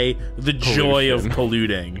by the joy of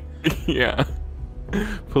polluting. Yeah.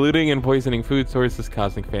 Polluting and poisoning food sources,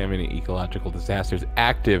 causing famine and ecological disasters,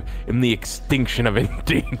 active in the extinction of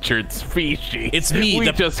endangered species. It's me. We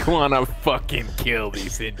just want to fucking kill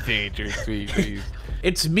these endangered species.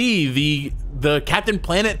 It's me, the Captain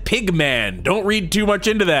Planet pig man. Don't read too much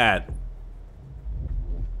into that.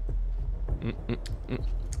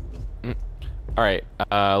 All right,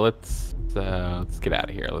 let's get out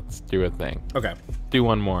of here. Let's do a thing. Okay. Do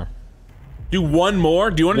one more. Do one more?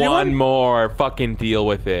 Do you want to do one? One more. Fucking deal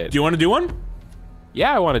with it. Do you want to do one?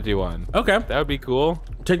 Yeah, I want to do one. Okay. That would be cool.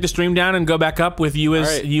 Take the stream down and go back up with you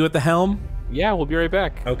as you at the helm. Yeah, we'll be right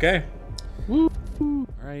back. Okay. Woo. All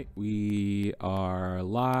right, we are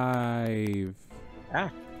live.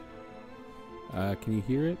 Ah. Can you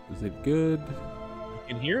hear it? Is it good? You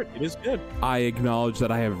can hear it. It is good. I acknowledge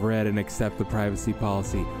that I have read and accept the privacy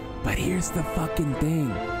policy, but here's the fucking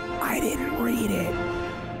thing. I didn't read it.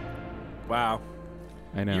 Wow.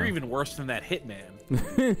 I know. You're even worse than that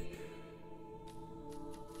Hitman.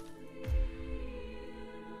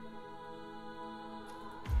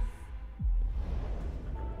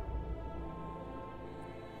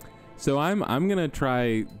 So I'm gonna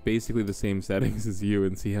try basically the same settings as you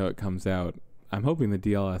and see how it comes out. I'm hoping the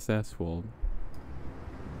DLSS will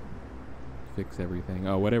fix everything.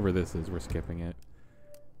 Oh, whatever this is, we're skipping it.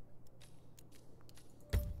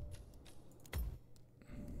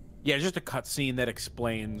 Yeah, just a cutscene that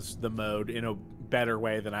explains the mode in a better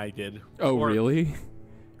way than I did. Oh, really?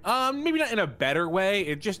 Maybe not in a better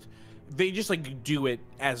way. They just like do it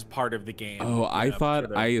as part of the game. Oh,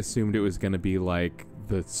 I assumed it was gonna be like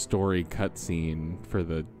the story cutscene for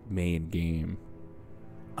the main game.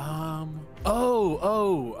 Oh,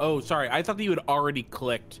 sorry. I thought that you had already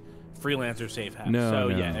clicked Freelancer Safe House. No, so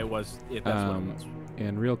no. yeah, that's what it was.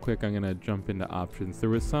 And real quick, I'm gonna jump into options.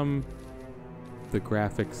 There was the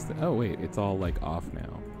graphics. Oh wait, it's all like off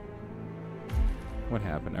now. What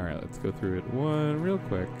happened? All right, let's go through it one real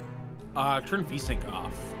quick. Turn VSync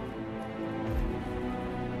off.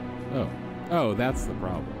 Oh, that's the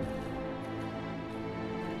problem.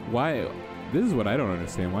 Why? This is what I don't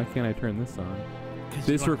understand. Why can't I turn this on?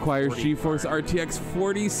 This requires GeForce RTX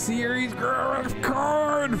 40 series graphics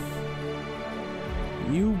card.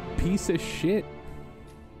 You piece of shit.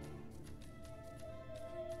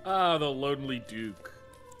 Ah, the lonely Duke.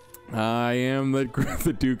 I am the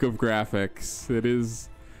Duke of Graphics. It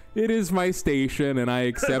is my station, and I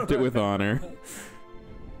accept it with honor.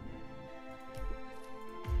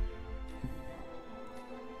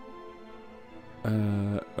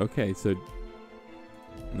 Okay, so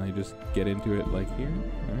I just get into it like here.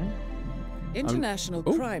 All right. International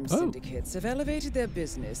crime syndicates have elevated their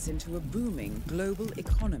business into a booming global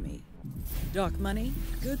economy. Dark money,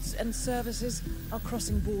 goods and services are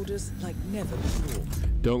crossing borders like never before.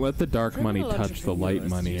 Don't let the dark money touch the light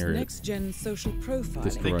money, or next-gen social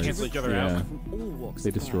profiling They cancel each other out. from all walks they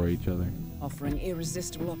of destroy life, each other. offering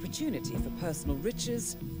irresistible opportunity for personal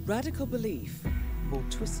riches, radical belief, or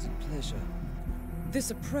twisted pleasure.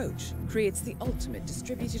 This approach creates the ultimate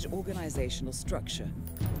distributed organizational structure,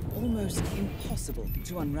 almost impossible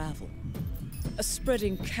to unravel. A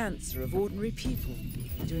spreading cancer of ordinary people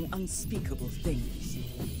doing unspeakable things.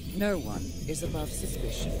 No one is above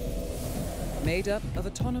suspicion. Made up of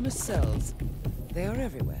autonomous cells, they are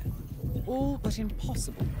everywhere, all but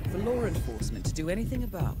impossible for law enforcement to do anything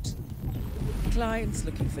about. Clients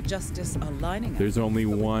looking for justice are lining up. There's only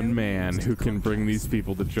but with one no man means who to can bring these contact.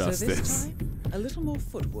 people to So justice. this time, a little more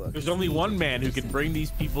footwork. There's is only one needed. man who can bring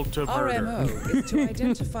these people to Our murder. MO is to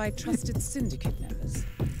identify trusted syndicate members,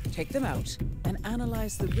 take them out, and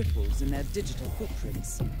analyze the ripples in their digital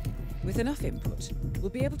footprints. With enough input, we'll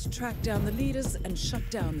be able to track down the leaders and shut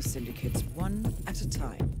down the syndicates one at a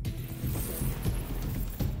time.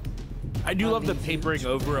 I do love the papering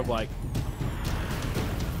over of like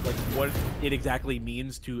what it exactly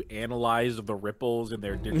means to analyze the ripples in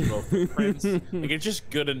their digital footprints. Like, it's just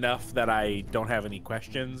good enough that I don't have any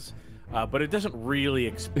questions, but it doesn't really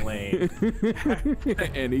explain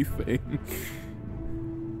Anything.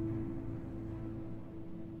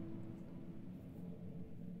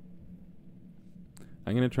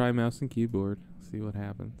 I'm gonna try mouse and keyboard, see what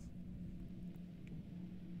happens.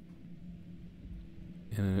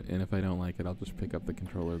 And if I don't like it, I'll just pick up the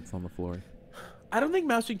controller that's on the floor. I don't think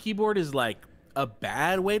mouse and keyboard is like a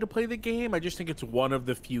bad way to play the game. I just think it's one of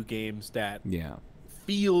the few games that Yeah.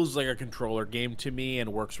 feels like a controller game to me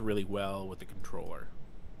and works really well with the controller.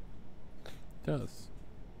 It does.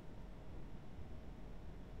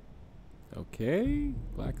 Okay,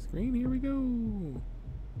 black screen, here we go.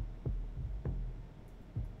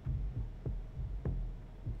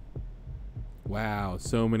 Wow,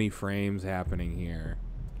 so many frames happening here.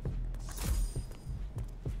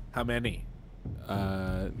 How many?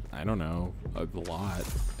 I don't know, a lot,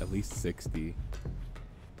 at least 60.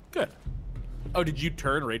 Good. Oh, did you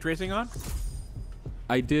turn ray tracing on?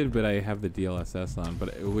 I did, but I have the DLSS on. But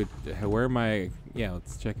it would, where am I? Yeah,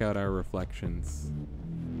 let's check out our reflections.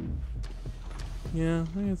 Yeah,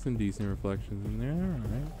 I got some decent reflections in there. All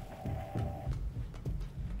right.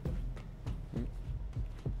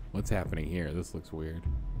 What's happening here? This looks weird.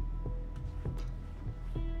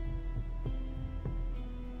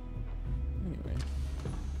 Anyway.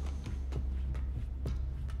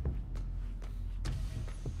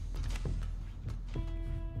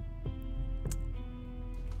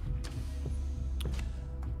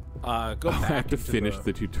 Go I back have to into finish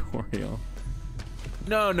the tutorial.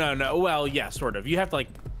 No. Well, yeah, sort of. You have to like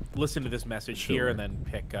listen to this message here Sure. and then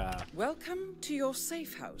pick. Welcome to your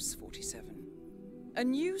safe house, 47. A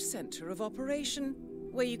new center of operation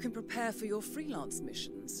where you can prepare for your freelance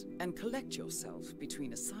missions and collect yourself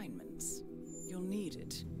between assignments. You'll need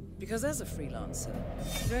it, because as a freelancer,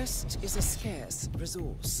 rest is a scarce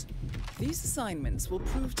resource. These assignments will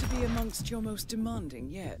prove to be amongst your most demanding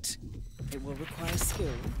yet. It will require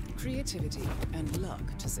skill, creativity, and luck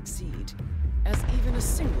to succeed, as even a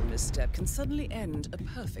single misstep can suddenly end a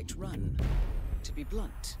perfect run. To be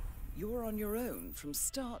blunt, you're on your own from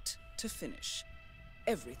start to finish.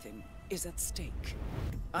 Everything is at stake.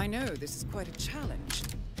 I know this is quite a challenge,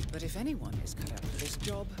 but if anyone is cut out for this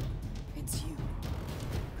job, it's you.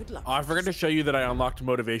 Good luck. Oh, I forgot to show you that I unlocked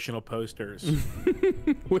motivational posters.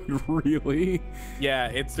 Wait, really?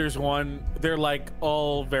 Yeah, there's one. They're like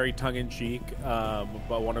all very tongue-in-cheek,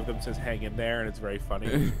 but one of them says "hang in there," and it's very funny.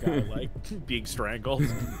 The guy like being strangled.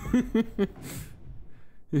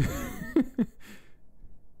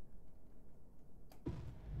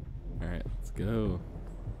 All right, let's go.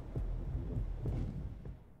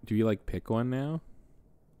 Do you like pick one now?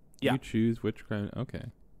 Yeah. You choose which crime. Okay.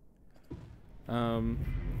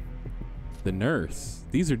 The nurse.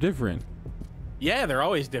 These are different. Yeah, they're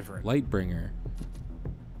always different. Lightbringer.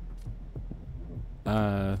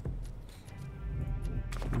 Who's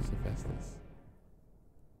Hephaestus?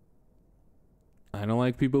 I don't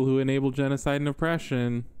like people who enable genocide and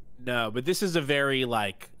oppression. No, but this is a very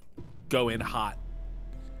like go in hot.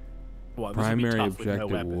 Well, this would be Primary tough with no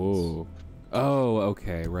objective. weapons. Whoa. Oh,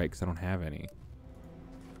 okay, right, because I don't have any.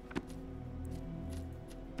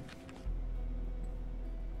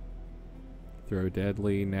 Throw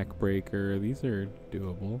deadly, neck breaker. These are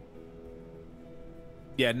doable.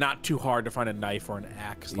 Yeah, not too hard to find a knife or an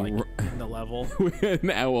axe like in the level.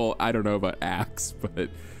 Now, well, I don't know about axe, but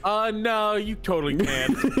no, you totally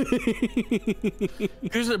can.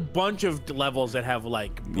 There's a bunch of levels that have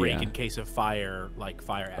like break in case of fire, like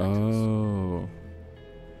fire axes. Oh,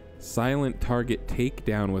 silent target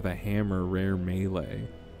takedown with a hammer, rare melee.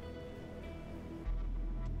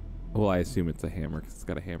 Well, I assume it's a hammer because it's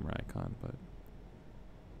got a hammer icon, but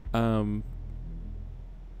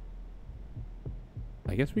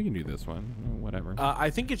I guess we can do this one. Whatever. I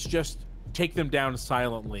think it's just take them down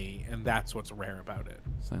silently, and that's what's rare about it.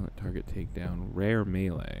 Silent target takedown, rare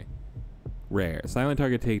melee. Rare. Silent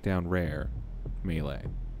target takedown, rare melee.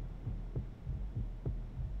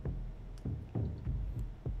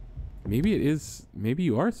 Maybe it is. Maybe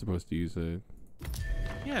you are supposed to use a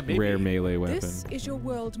rare melee weapon. This is your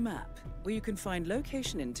world map, where you can find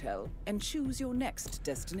location intel and choose your next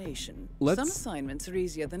destination. Some assignments are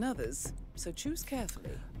easier than others, so choose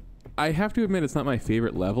carefully. I have to admit it's not my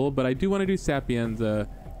favorite level, but I do want to do Sapienza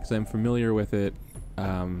because I'm familiar with it,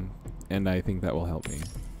 and I think that will help me.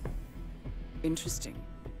 Interesting.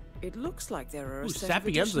 It looks like there are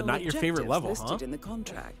Sapienza not your favorite level, listed in the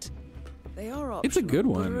contract. They are optional, it's a good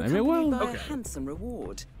one. I mean, well, by a handsome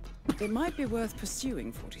reward. It might be worth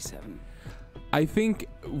pursuing, 47. I think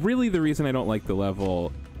really the reason I don't like the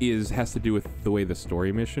level has to do with the way the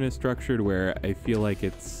story mission is structured, where I feel like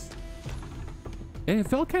it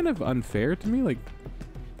felt kind of unfair to me. Like,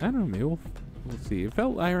 I don't know, maybe we'll see.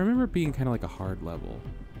 I remember it being kind of like a hard level.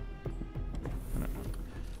 I don't know.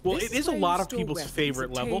 Well, it is a lot of people's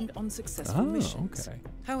favorite level. On successful missions. Okay.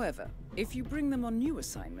 However, if you bring them on new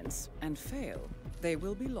assignments and fail, they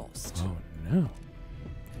will be lost. Oh no.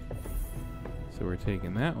 So we're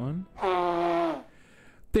taking that one.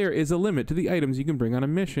 There is a limit to the items you can bring on a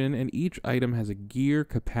mission, and each item has a gear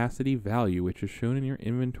capacity value, which is shown in your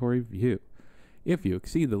inventory view. If you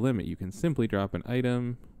exceed the limit, you can simply drop an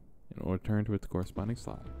item and return to its corresponding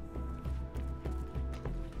slot.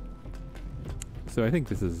 So I think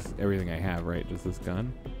this is everything I have, right? Just this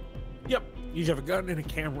gun? Yep. You have a gun and a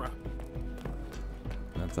camera.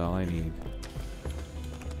 That's all I need.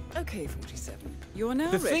 Okay, 47. You are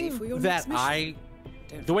now ready for your next mission.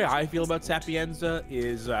 The way I feel about Sapienza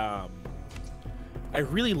is I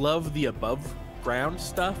really love the above ground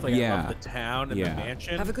stuff. Like I love the town and the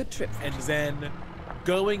mansion. Have a good trip. And then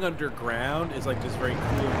going underground is like this very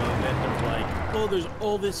cool moment of like, oh, there's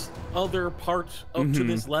all this other part up to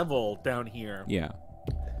this level down here. Yeah.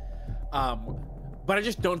 But I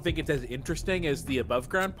just don't think it's as interesting as the above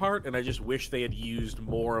ground part, and I just wish they had used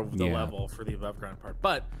more of the level for the above ground part.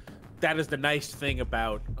 But that is the nice thing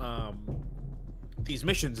about these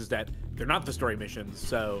missions, is that they're not the story missions,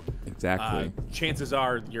 so exactly chances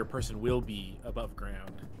are your person will be above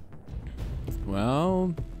ground.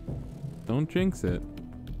 Well, don't jinx it.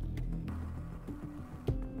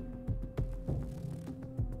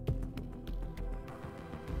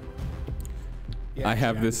 Yeah, I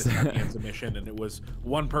have this mission, and it was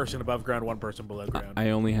one person above ground, one person below ground. I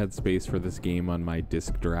only had space for this game on my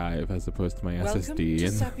disk drive as opposed to my SSD,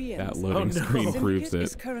 and that loading screen proves it.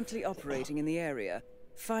 Is currently operating in the area.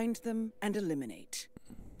 Find them and eliminate.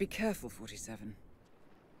 Be careful, 47.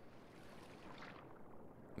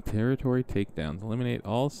 Territory takedowns. Eliminate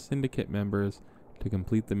all syndicate members to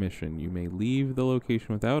complete the mission. You may leave the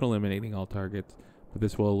location without eliminating all targets, but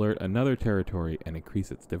this will alert another territory and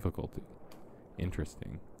increase its difficulty.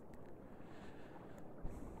 Interesting.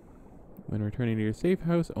 When returning to your safe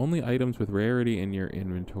house, only items with rarity in your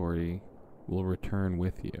inventory will return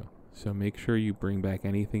with you. So make sure you bring back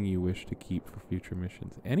anything you wish to keep for future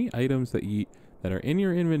missions. Any items that are in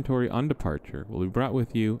your inventory on departure will be brought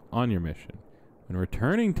with you on your mission. When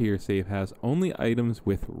returning to your safe house, only items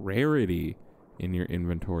with rarity in your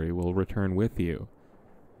inventory will return with you.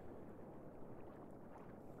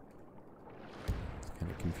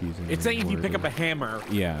 Kind of confusing. It's saying if you pick up a hammer,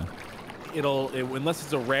 unless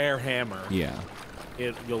it's a rare hammer,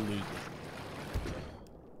 you'll lose it.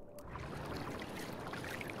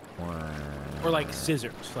 Or like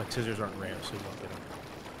scissors. Like scissors aren't rare, so you won't get them.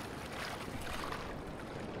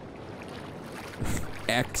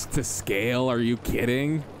 X to scale? Are you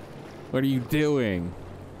kidding? What are you doing?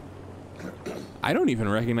 I don't even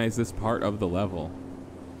recognize this part of the level.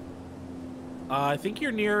 I think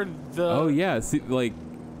you're near the... Oh, yeah. See, like...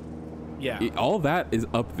 Yeah. All that is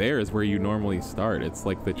up there is where you normally start. It's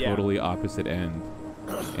like the totally opposite end.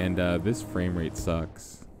 And this frame rate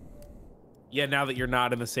sucks. Yeah, now that you're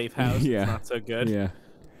not in the safe house, it's not so good. Yeah.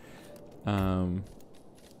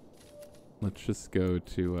 Let's just go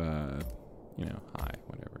to, high,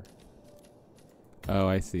 whatever. Oh,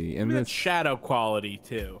 I see. And this shadow quality,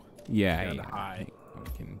 too. Yeah. High. we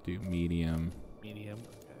can do medium. Medium.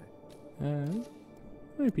 Okay.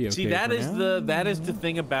 Might be okay. See, that is the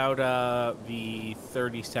thing about the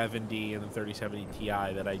 3070 and the 3070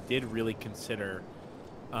 Ti that I did really consider,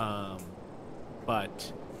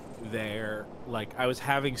 but they're like I was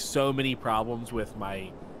having so many problems with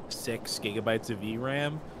my 6 gigabytes of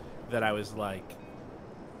VRAM that I was like,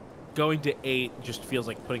 going to 8 just feels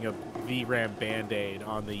like putting a VRAM band-aid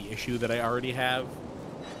on the issue that I already have.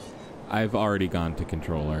 I've already gone to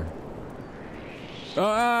controller.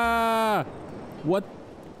 Ah! What?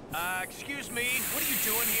 Excuse me, what are you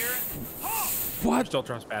doing here? What? You're still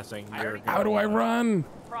trespassing. How do I run?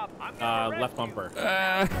 Left bumper.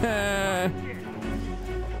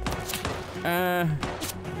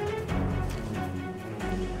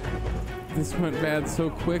 This went bad so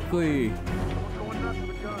quickly.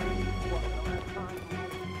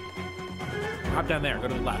 Hop down there. Go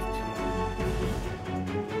to the left.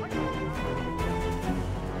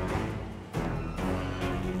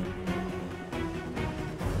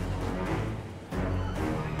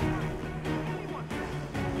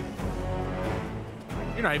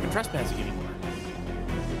 You're not even trespassing anymore.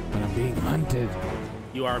 But I'm being hunted.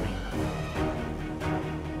 You are being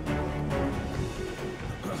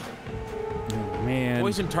Oh, man.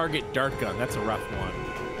 Poison target dart gun. That's a rough one.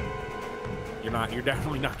 You're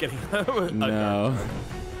definitely not getting a no.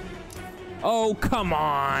 Oh, come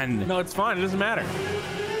on. No, it's fine. It doesn't matter.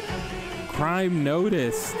 Crime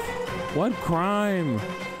noticed. What crime?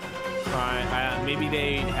 Maybe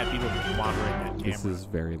they have people monitoring that camera. This is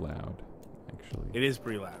very loud, actually. It is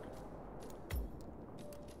pretty loud.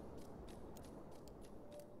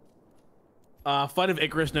 Fun of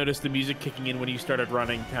Icarus noticed the music kicking in when you started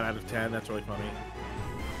running. 10 out of 10. That's really funny.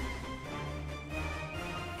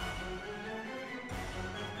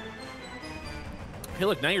 Hey,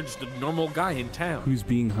 look, now you're just a normal guy in town. Who's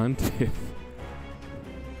being hunted?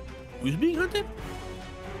 Who's being hunted?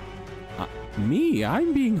 Me.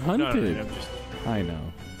 I'm being hunted. No, I'm just... I know.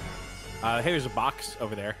 Hey, there's a box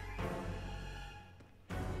over there.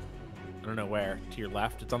 I don't know where. To your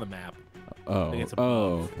left. It's on the map. Oh. It's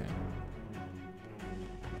Oh, okay.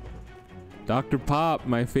 Dr. Pop,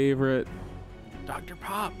 my favorite. Dr.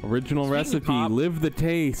 Pop. Original recipe. Pop, live the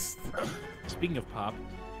taste. Speaking of pop,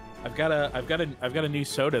 I've got a new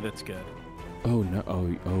soda that's good. Oh no!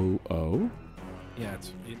 Oh! Yeah,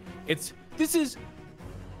 this is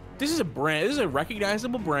a brand. This is a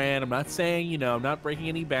recognizable brand. I'm not saying I'm not breaking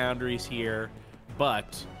any boundaries here,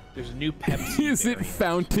 but there's a new Pepsi. Is it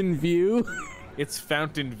Fountain View? It's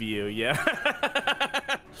Fountain View. Yeah.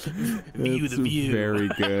 View That's the view. Very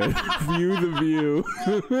good. View the view.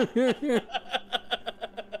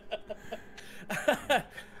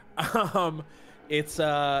 It's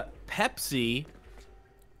Pepsi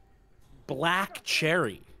Black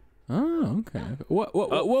Cherry. Oh, okay.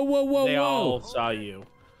 Whoa! They all saw you.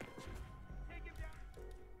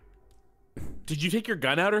 Did you take your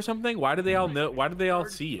gun out or something? Why did they all know? Why did they all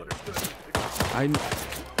see you? I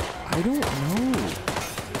don't know.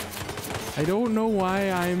 I don't know why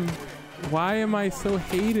am I so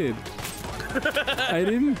hated? I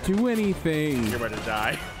didn't do anything. You're about to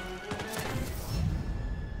die.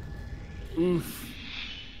 Oof.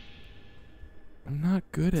 I'm not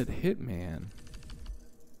good at Hitman.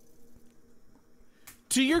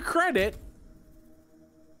 To your credit,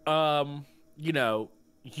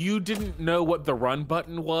 you didn't know what the run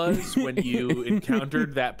button was when you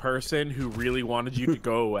encountered that person who really wanted you to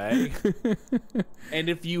go away. And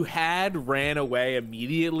if you had ran away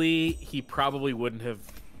immediately, he probably wouldn't have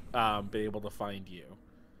been able to find you.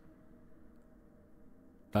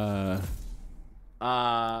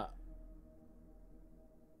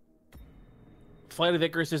 Flight of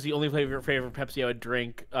Icarus is the only favorite Pepsi I would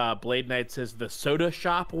drink. Blade Knight says the Soda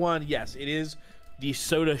Shop one. Yes, it is the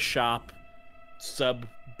Soda Shop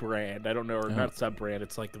sub-brand. I don't know, or not sub-brand.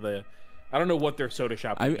 It's like I don't know what their Soda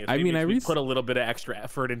Shop is. I mean, I put a little bit of extra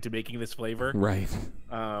effort into making this flavor. Right.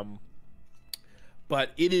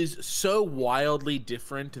 But it is so wildly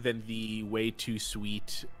different than the way too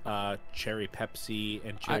sweet cherry Pepsi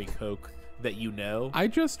and cherry Coke that I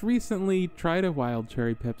just recently tried a wild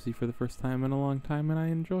cherry Pepsi for the first time in a long time, and I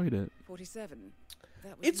enjoyed it. 47.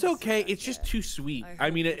 It's okay. It's just too sweet. I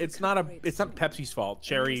mean, it's not Pepsi's fault.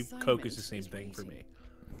 Cherry Coke is the same thing for me.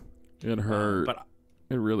 It hurt. But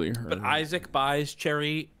it really hurt. But Isaac buys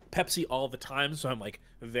cherry Pepsi all the time, so I'm like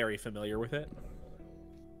very familiar with it.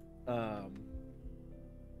 Oh,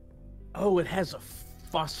 it has a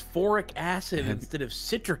phosphoric acid instead of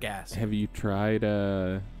citric acid. Have you tried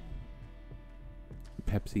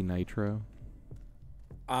Pepsi Nitro?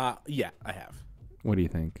 Yeah, I have. What do you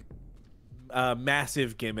think?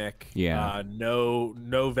 massive gimmick. Yeah.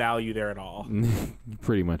 No value there at all.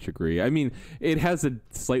 Pretty much agree. I mean, it has a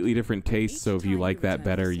slightly different taste, so if you like that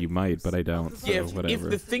better, you might, but I don't, so Yeah, whatever.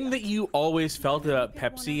 if the thing that you always felt about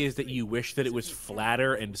Pepsi is that you wish that it was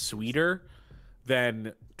flatter and sweeter,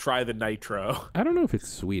 then try the Nitro. I don't know if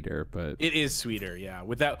it's sweeter, but... It is sweeter, yeah.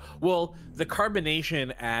 Well, the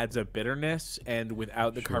carbonation adds a bitterness, and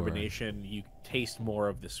without the carbonation, you taste more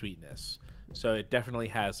of the sweetness. So it definitely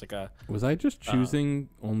has like a... Was I just choosing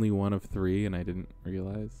only one of 3 and I didn't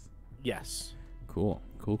realize? Yes. Cool.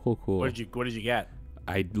 What did you get?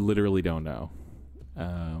 I literally don't know.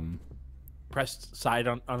 Press side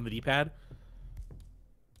on the D-pad?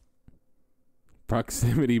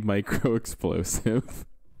 Proximity micro explosive.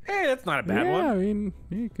 Hey, that's not a bad one. I mean,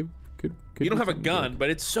 yeah, could You don't have a something gun, good. but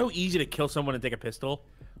it's so easy to kill someone and take a pistol.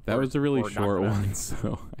 That was a really or knock short them out. one,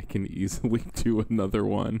 so I can easily do another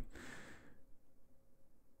one.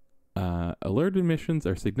 Alerted missions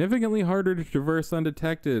are significantly harder to traverse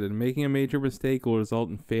undetected, and making a major mistake will result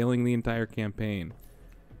in failing the entire campaign.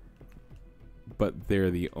 But they're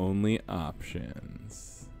the only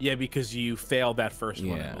options. Yeah, because you failed that first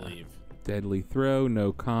one, I believe. Deadly throw,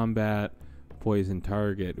 no combat, poison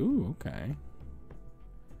target. Ooh, okay.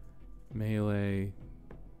 Melee,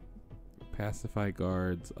 pacify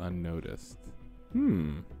guards unnoticed.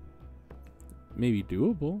 Maybe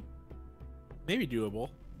doable. Maybe doable.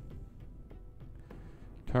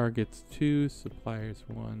 Targets 2, suppliers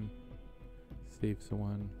 1, safes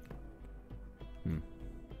 1.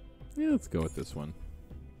 Yeah, let's go with this one.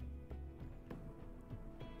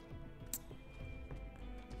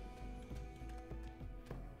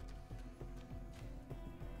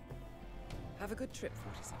 Have a good trip,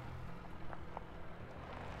 47.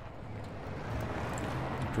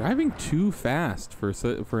 Driving too fast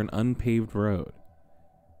for an unpaved road.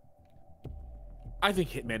 I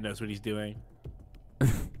think Hitman knows what he's doing.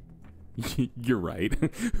 You're right.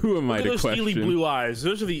 Who am I to those question? steely blue eyes.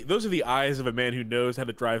 Those are the eyes of a man who knows how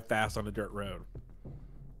to drive fast on a dirt road.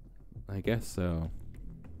 I guess so.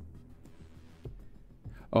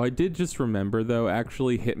 Oh, I did just remember though.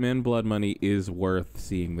 Actually, Hitman Blood Money is worth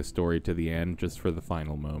seeing the story to the end, just for the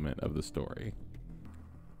final moment of the story.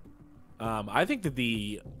 I think that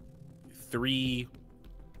the 3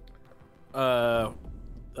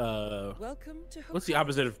 Welcome to what's the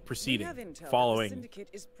opposite of preceding? We have intel that the Following. syndicate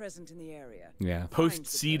is present in the area. Yeah.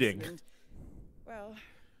 Post-seeding. Find the person and- Well,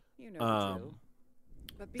 you know the drill.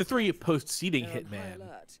 But be The 3 careful. post-seeding They're on high Hitman alert. You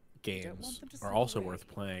don't want games them to are slip also away. worth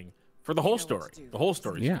playing for the whole You know what story. to do. The whole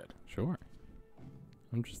story's Yeah, good. sure.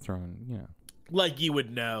 I'm just throwing, Like you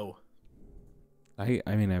would know. I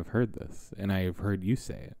mean, I've heard this, and I've heard you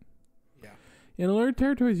say it. Yeah. In alert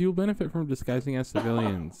territories, you'll benefit from disguising as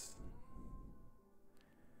civilians.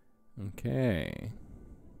 Okay.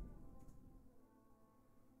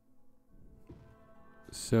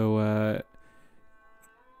 So,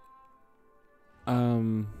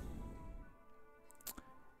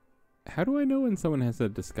 how do I know when someone has a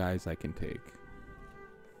disguise I can take?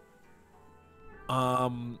 I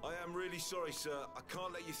am really sorry, sir. I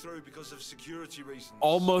can't let you through because of security reasons.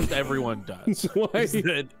 Almost everyone does. Why?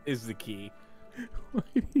 Is the key. Why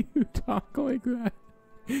do you talk like that?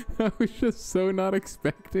 I was just so not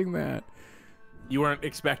expecting that. You weren't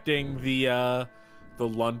expecting the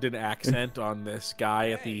London accent on this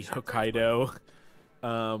guy at the Hokkaido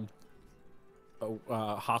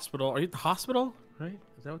hospital. Are you at the hospital? Right?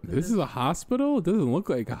 Is that what This is a hospital? It doesn't look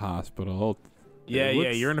like a hospital. Yeah, It yeah.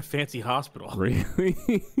 looks- You're in a fancy hospital. Really?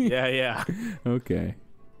 Yeah, yeah. Okay.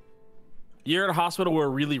 You're at a hospital where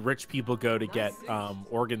really rich people go to get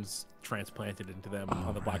organs transplanted into them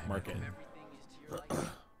on the black market.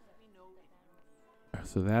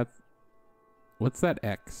 So that... What's that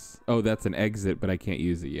X? Oh, that's an exit, but I can't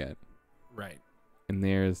use it yet. Right. And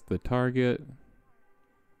there's the target.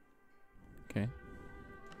 Okay.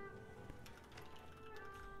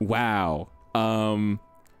 Wow.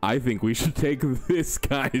 I think we should take this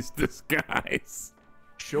guy's disguise.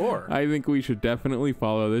 Sure. I think we should definitely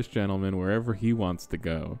follow this gentleman wherever he wants to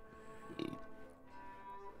go.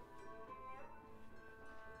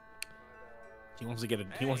 He wants to get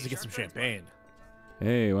some champagne.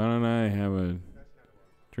 Hey, why don't I have a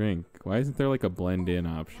drink? Why isn't there like a blend-in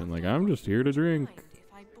option? Like, I'm just here to drink.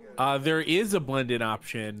 There is a blend-in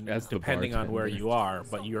option That's the depending on where bartender. you are,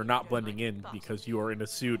 but you're not blending in because you are in a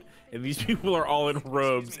suit, and these people are all in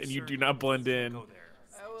robes, and you do not blend in. Well,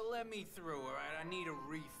 let me through, all right? I need a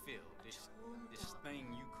refill. This thing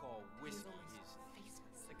you call whiskey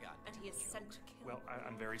is the goddamn And he is sent to kill. Well,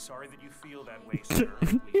 I'm very sorry that you feel that way, sir.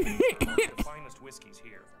 We have the finest whiskeys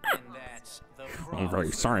here. And that's the I'm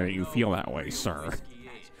very sorry that you feel that way, sir.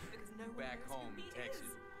 Back home in Texas,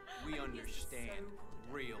 we understand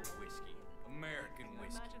real whiskey, American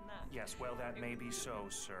whiskey. Yes, well, that may be so,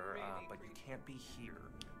 sir, but you can't be here.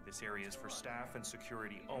 This area is for staff and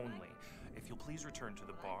security only. If you'll please return to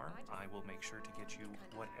the bar, I will make sure to get you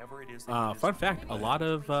whatever it is that Fun fact, a lot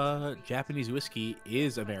of Japanese whiskey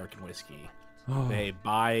is American whiskey. Oh. They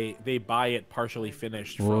buy it partially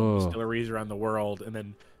finished from distilleries around the world and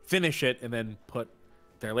then finish it and then put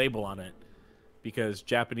their label on it. Because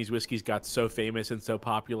Japanese whiskeys got so famous and so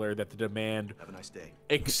popular that the demand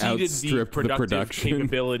exceeded the productive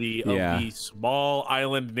capability of the small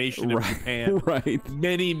island nation of Japan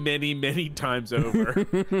many, many, many times over.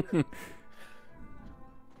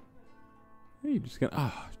 You just got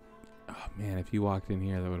oh man, if you walked in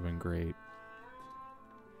here, that would have been great.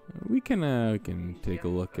 We can take a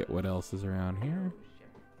look at what else is around here.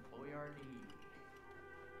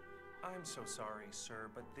 I'm so sorry, sir,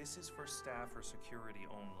 but this is for staff or security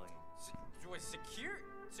only. What,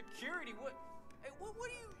 security? What? Hey, what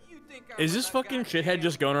do you think? Is this fucking shithead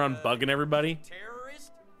just going around bugging everybody?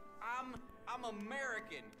 Terrorist? I'm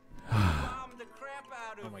American. I'm the crap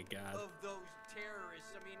out of, of those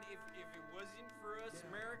terrorists. I mean, if it wasn't for us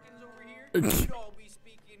Americans over here, we'd all be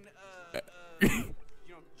speaking, you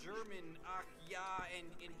know, German, ach ja, and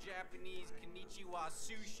Japanese konnichiwa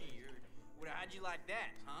sushi. Or how'd you like that,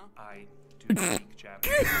 huh? I do speak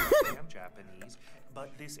Japanese. I am Japanese,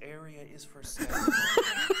 but this area is for staff.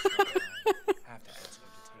 Have to ask him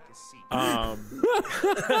to take a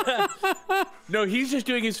seat. No, he's just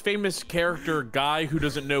doing his famous character guy who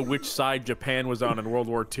doesn't know which side Japan was on in World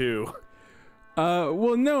War II.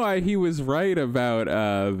 Well, no, he was right about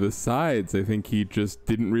the sides. I think he just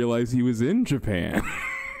didn't realize he was in Japan.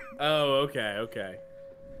 Oh, okay.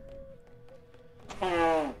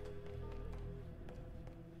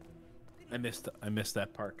 I missed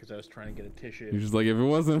that part because I was trying to get a tissue. He's just like, if it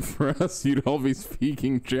wasn't for us, you'd all be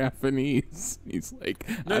speaking Japanese. He's like,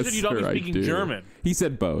 no, I said you'd all be speaking German. He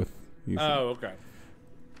said both. Okay.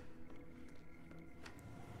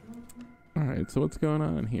 All right, so what's going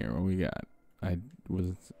on here? What we got?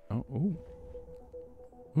 Let's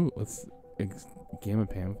game a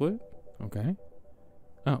pamphlet. Okay.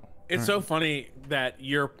 Oh. It's so funny that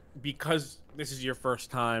because this is your first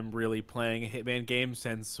time really playing a Hitman game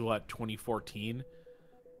since what, 2014?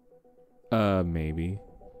 Maybe.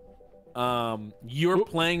 You're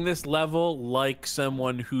playing this level like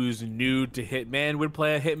someone who's new to Hitman would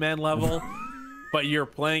play a Hitman level, but you're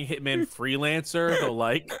playing Hitman Freelancer, so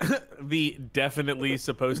like the definitely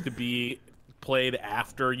supposed to be played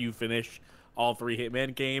after you finish all 3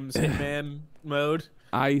 Hitman games, Hitman mode.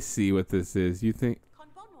 I see what this is. You think?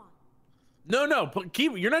 No,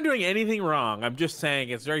 you're not doing anything wrong. I'm just saying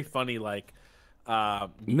it's very funny, like... No.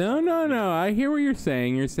 I hear what you're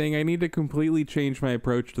saying. You're saying I need to completely change my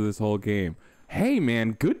approach to this whole game. Hey,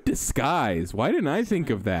 man, good disguise. Why didn't I think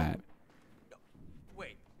of that?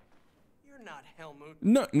 Wait, you're not Helmut.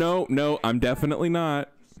 No, I'm definitely not.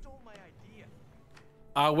 You stole my idea.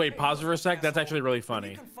 Wait, pause for a sec. That's actually really funny.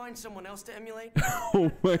 You can find someone else to emulate.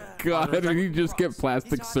 Oh my god, did he just get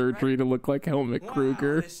plastic surgery to look like Helmut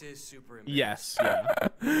Kruger? This is super yes, yeah.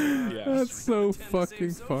 That's so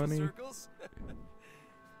fucking funny.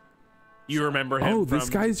 You remember him? Oh, this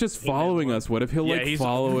guy's just following us. What if he'll like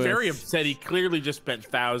follow us? He's very upset. He clearly just spent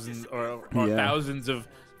thousands or thousands of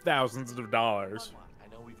dollars. I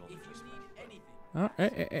know we've only just need anything. Oh,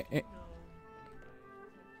 hey.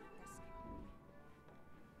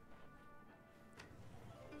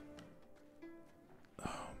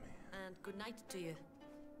 And good night to you.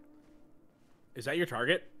 Is that your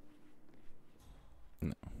target?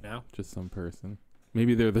 No, just some person.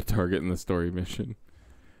 Maybe they're the target in the story mission.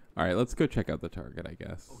 All right, let's go check out the target, I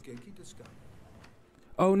guess. Okay, keep this going.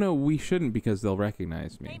 Oh no, we shouldn't because they'll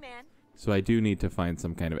recognize me. Hey, man. So I do need to find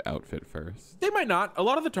some kind of outfit first. They might not. A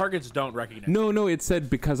lot of the targets don't recognize. No, it said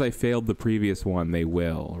because I failed the previous one, they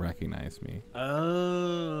will recognize me.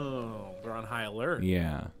 Oh, they're on high alert.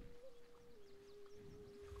 Yeah.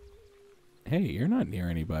 Hey, you're not near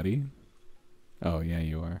anybody. Oh, yeah,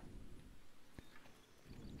 you are.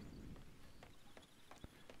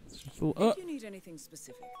 If you need anything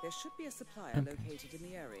specific, there should be a supplier located in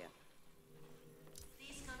the area.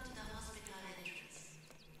 Please come to the hospital entrance.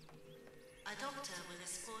 A doctor will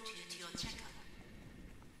escort you to your checkup.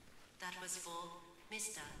 That was for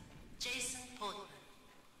Mr. Jason Portman.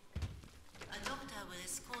 A doctor will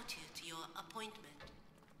escort you to your appointment.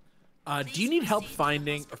 Do you need help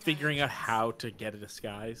finding or figuring out how to get a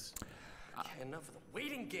disguise? Okay, enough of the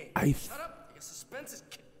waiting game. Shut up. Your suspense is...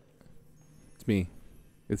 It's me.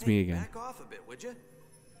 It's me again. Back off a bit, would you?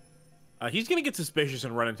 He's gonna get suspicious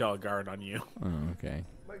and run and tell a guard on you. Oh, okay.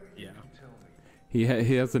 Yeah. He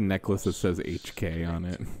has a necklace that says HK on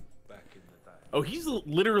it. Oh, he's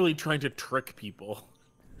literally trying to trick people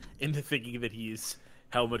into thinking that he's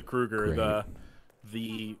Helmut Kruger,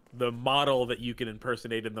 Great. the model that you can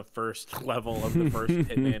impersonate in the first level of the first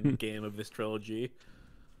Hitman game of this trilogy.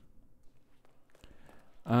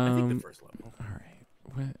 I think the first level. All right.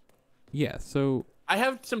 What? Yeah. So I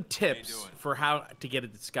have some tips for how to get a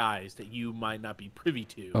disguise that you might not be privy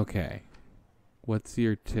to. okay. What's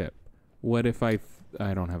your tip? What if I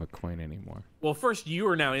don't have a coin anymore? Well, first you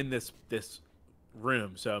are now in this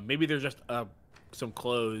room, so maybe there's just some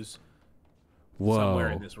clothes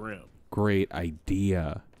somewhere in this room. Great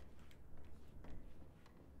idea.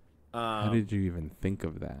 How Um, did you even think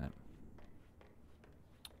of that?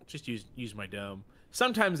 Just use my dome.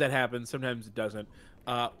 Sometimes that happens, sometimes it doesn't.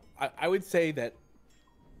 I would say that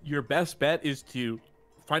your best bet is to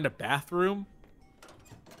find a bathroom,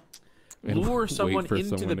 And lure wait someone for into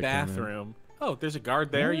someone the to come in. bathroom. Oh, there's a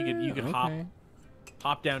guard there. You could okay.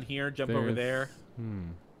 hop down here, jump over there.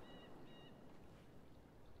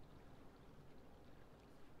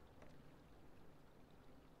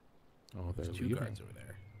 Oh, there's two guards over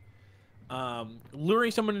there.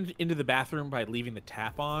 Luring someone into the bathroom by leaving the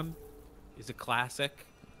tap on is a classic.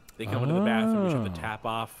 They come into the bathroom, you shut the tap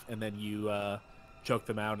off, and then you choke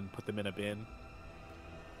them out and put them in a bin,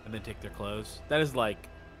 and then take their clothes. That is like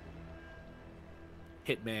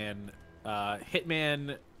Hitman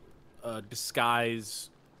disguise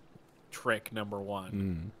trick number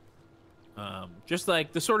one. Just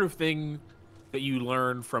like the sort of thing that you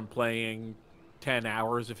learn from playing 10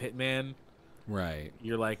 hours of Hitman. Right.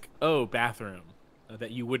 You're like, oh, bathroom,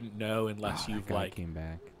 that you wouldn't know unless you've like came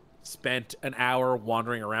back. spent an hour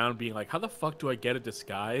wandering around being like, how the fuck do I get a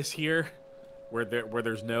disguise here where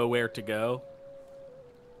there's nowhere to go?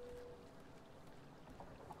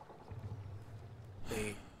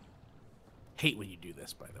 They hate when you do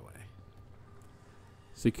this, by the way.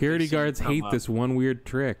 Security They see you guards come hate up. this one weird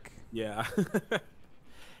trick. Yeah.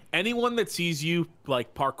 Anyone that sees you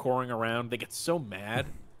like parkouring around, they get so mad.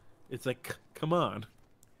 It's like, come on.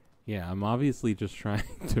 Yeah, I'm obviously just trying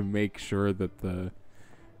to make sure that the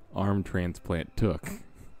arm transplant took.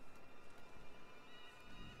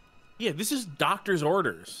 Yeah, this is doctor's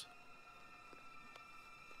orders.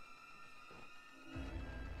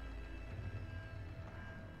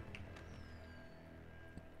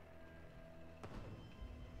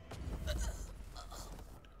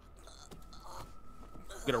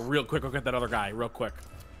 Get a real quick look at that other guy, real quick.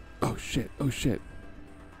 Oh shit, oh shit.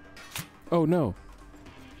 Oh no.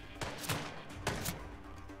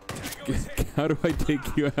 How do I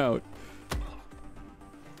take you out?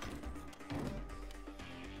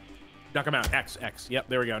 Knock him out. X. Yep,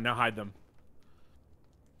 there we go. Now hide them.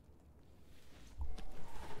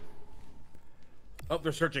 Oh,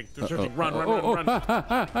 they're searching. They're searching. Run.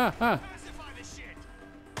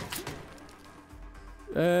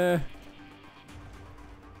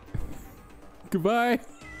 Goodbye.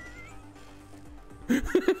 You're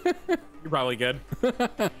probably good.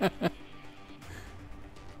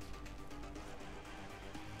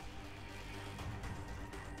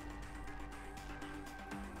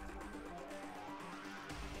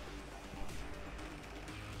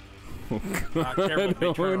 Oh, God. Careful if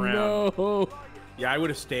they turn around. No. Yeah, I would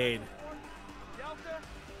have stayed. Delta,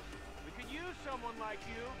 we could use someone like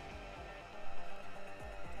you.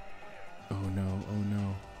 Oh no, oh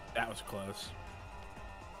no. That was close.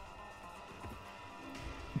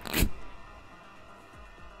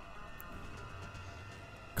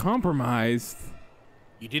 Compromised.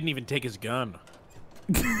 You didn't even take his gun.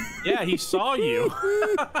 Yeah, he saw you.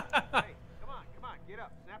 Hey, come on, get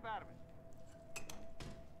up, snap out of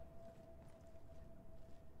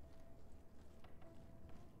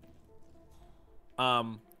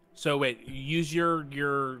it. So wait, use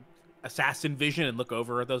your assassin vision and look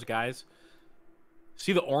over at those guys.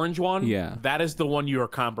 See the orange one? Yeah. That is the one you are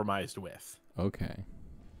compromised with. Okay.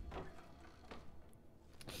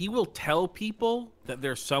 He will tell people that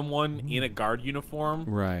there's someone in a guard uniform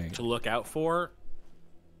Right. to look out for.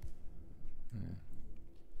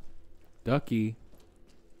 Ducky.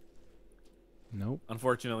 Nope.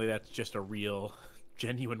 Unfortunately, that's just a real,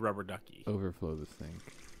 genuine rubber ducky. Overflow the sink.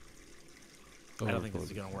 I don't think Overflow this is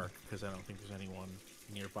the going to sink. work because I don't think there's anyone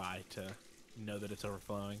nearby to know that it's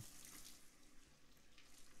overflowing.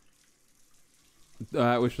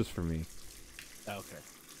 It was just for me. Oh, okay.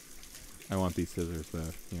 I want these scissors, though,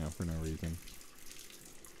 for no reason.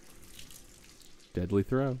 Deadly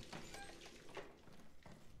throw.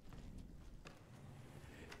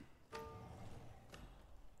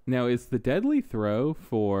 Now, is the deadly throw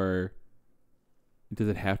for Does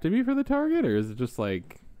it have to be for the target, or is it just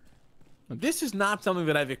like? This is not something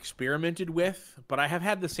that I've experimented with, but I have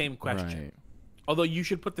had the same question. Right. Although you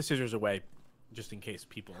should put the scissors away, just in case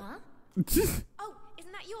people. Huh? Oh,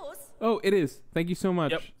 isn't that yours? Oh, it is. Thank you so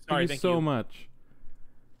much. Yep. Sorry, thank you so much.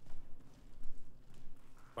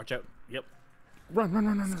 Watch out. Yep. Run.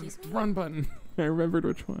 Run button. I remembered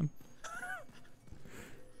which one.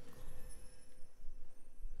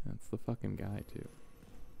 That's the fucking guy, too.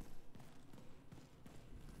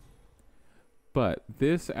 But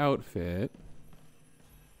this outfit,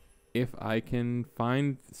 if I can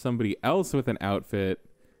find somebody else with an outfit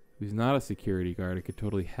who's not a security guard, it could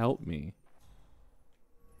totally help me.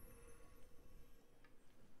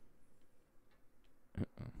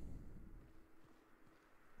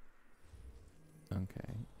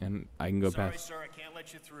 Okay, and I can go past. Sorry, sir, I can't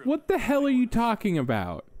let you through. What the hell are you talking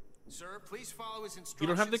about? Sir, please follow his instructions. You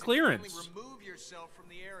don't have the clearance. Remove yourself from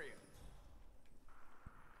the area.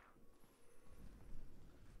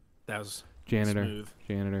 That was Janitor. smooth.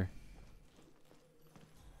 Janitor.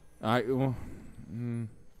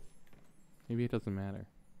 Maybe it doesn't matter.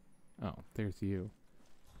 Oh, there's you.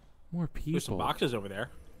 More people. There's some boxes over there.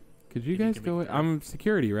 Could you guys go? I'm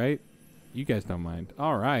security, right? You guys don't mind.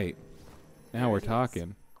 All right. Now we're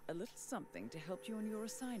talking. A little something to help you on your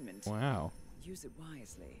assignment. Wow. Use it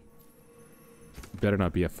wisely. Better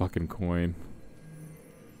not be a fucking coin.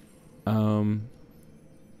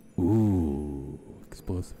 Ooh,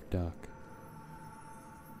 explosive duck.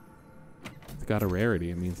 It's got a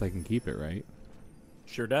rarity. It means I can keep it, right?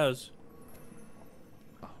 Sure does.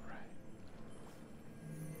 All right.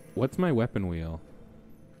 What's my weapon wheel?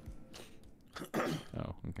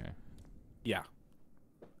 Oh, okay. Yeah.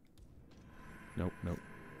 Nope.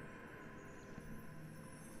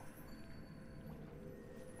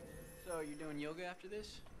 So you're doing yoga after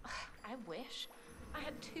this? I wish. I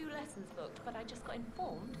had 2 lessons booked, but I just got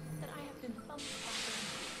informed that I have been bumped back in.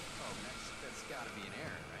 Oh, that's gotta be an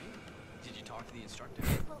error, right? Did you talk to the instructor?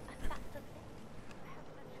 Well, that's the thing.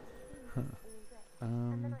 I haven't actually seen him all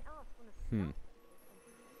day. And then I asked one of the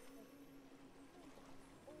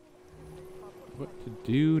What to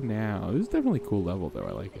do now? This is definitely a cool level, though.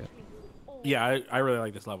 I like it. Yeah, I really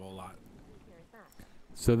like this level a lot.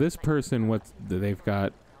 So this person, they've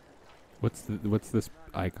got? What's this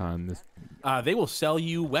icon? This. They will sell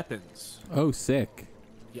you weapons. Oh, sick.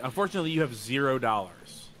 Yeah, unfortunately, you have $0.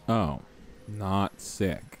 Oh, not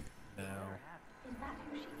sick.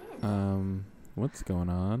 No. What's going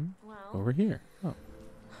on over here? Oh.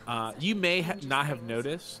 You may not have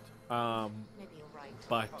noticed, but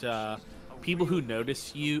people who will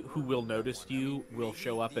notice you, will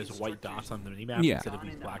show up as white dots on the minimap instead of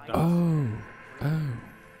these black dots. Oh.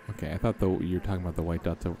 Okay, I thought you were talking about the white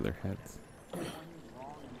dots over their heads.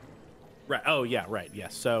 Right. Oh, yeah. Right.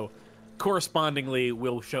 Yes. So, correspondingly,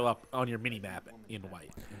 will show up on your minimap in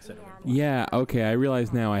white instead of. Yeah. Okay. I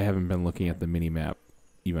realize now I haven't been looking at the minimap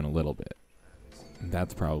even a little bit.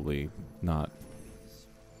 That's probably not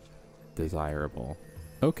desirable.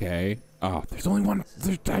 Okay. Oh, there's only one. I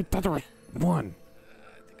thought there was one. I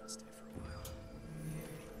think I'll stay for a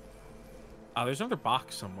while. There's another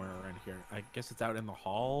box somewhere around here. I guess it's out in the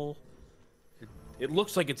hall. It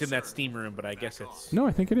looks like it's in that steam room, but I guess it's. No,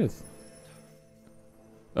 I think it is.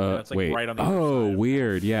 It's like wait. right on the other side.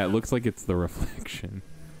 Weird. Yeah, it looks like it's the reflection.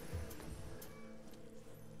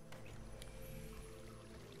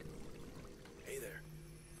 Hey there.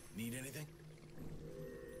 Need anything?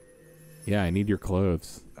 Yeah, I need your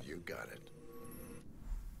clothes. You got it.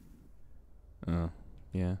 Oh,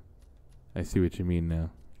 yeah. I see what you mean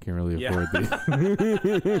now. Can't really Yeah. afford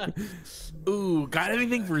these. Ooh, got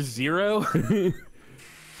anything for $0?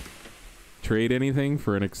 Trade anything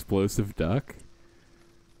for an explosive duck?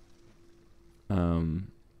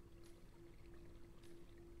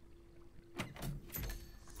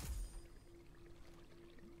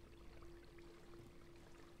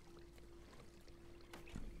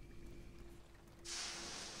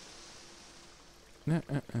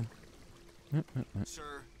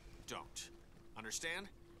 Sir, don't. Understand?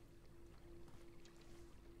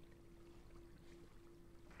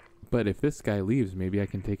 But if this guy leaves, maybe I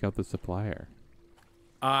can take out the supplier.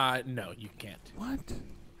 No, you can't. What?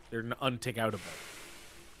 They're untakeoutable.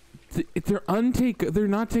 They're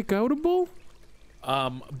not takeoutable?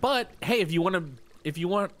 But hey, if you want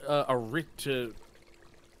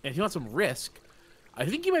some risk, I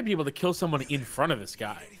think you might be able to kill someone in front of this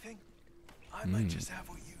guy. I might just have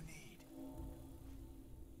what you need.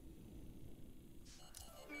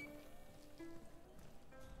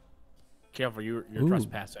 Careful, you're Ooh.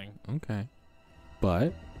 trespassing. Okay.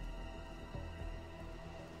 But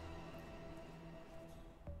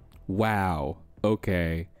wow.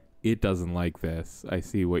 Okay, it doesn't like this. I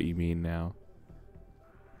see what you mean now.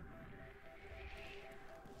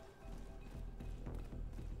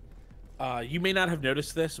 You may not have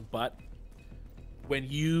noticed this, but when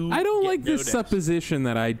you I don't like noticed, this supposition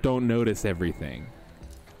that I don't notice everything.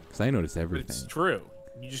 Because I notice everything. It's true.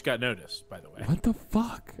 You just got noticed, by the way. What the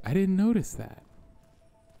fuck? I didn't notice that.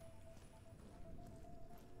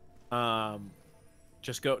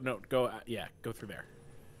 Just go. No, go. Yeah, go through there.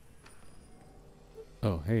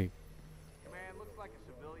 Oh, hey. Command, looks like a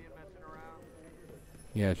civilian messing around.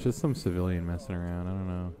 Yeah, it's just some civilian messing around. I don't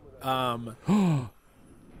know.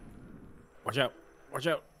 Watch out. Watch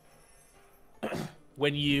out.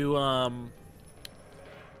 When you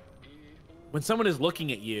when someone is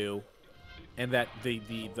looking at you and that the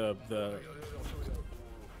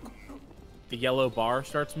yellow bar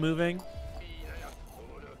starts moving,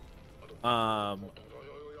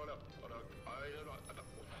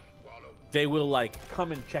 they will like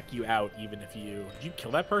come and check you out even if you did you kill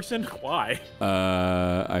that person? Why?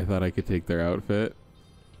 I thought I could take their outfit.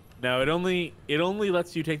 No, it only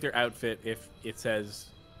lets you take their outfit if it says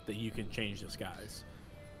that you can change disguise,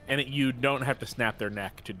 and you don't have to snap their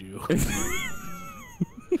neck to do.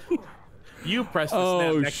 You press the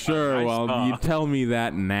snap neck sure. button. Well, you tell me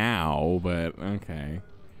that now, but okay.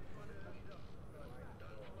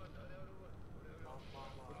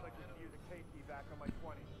 Looks like we can use a K key back on my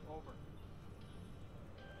 20. Over.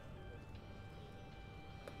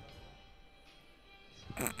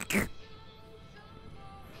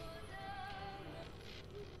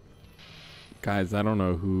 Guys, I don't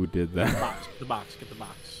know who did that. The box. Get the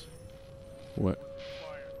box. What?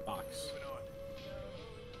 Box.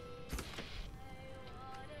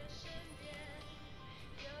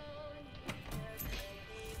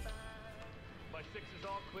 My 6 is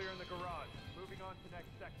all clear in the garage. Moving on to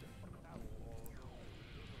next sector.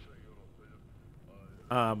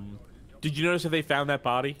 Did you notice that they found that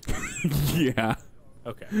body? Yeah.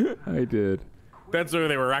 Okay. I did. That's why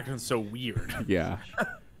they were acting so weird. Yeah.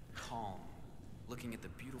 Calm. Looking at the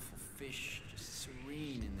beautiful fish, just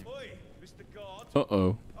serene in their... Oi, Mr. Guard.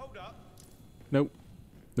 Uh-oh. Hold up. Nope.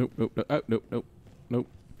 Nope, nope, nope, nope, nope, nope.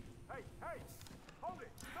 Hey, hold it.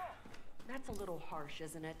 Stop. That's a little harsh,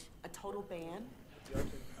 isn't it? A total ban?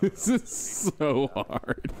 This is so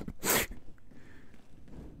hard.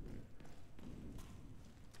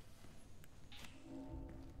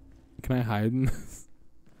 Can I hide in this?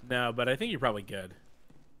 No, but I think you're probably good.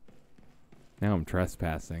 Now I'm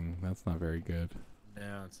trespassing. That's not very good.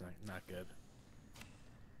 No, it's not good.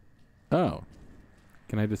 Oh.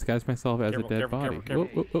 Can I disguise myself as Careful, a dead careful, body? careful,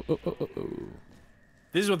 careful. Whoa, whoa, whoa, whoa, whoa, whoa.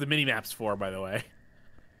 This is what the mini-map's for, by the way.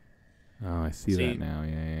 Oh, I see that now.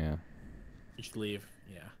 Yeah, yeah, yeah. You should leave.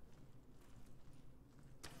 Yeah.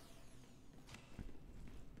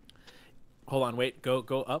 Hold on, wait. Go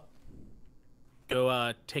up.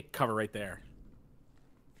 Go take cover right there.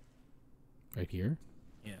 Right here?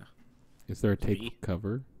 Yeah. Is there a take V?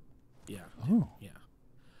 cover? Yeah. Oh. Yeah.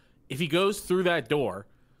 If he goes through that door,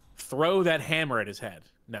 throw that hammer at his head.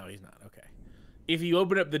 No, he's not. Okay. If you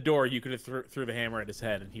open up the door, you could have threw the hammer at his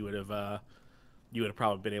head, and he would have. You would have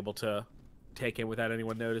probably been able to take him without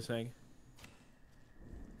anyone noticing.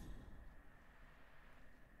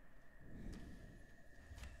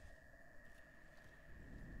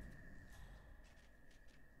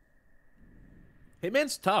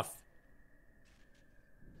 Hitman's tough.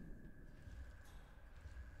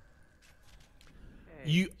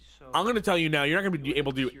 I'm going to tell you now, you're not going to be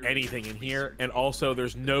able to do anything in here, and also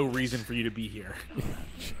there's no reason for you to be here.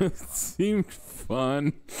 Just seemed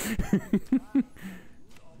fun.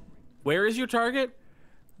 Where is your target?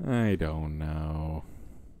 I don't know.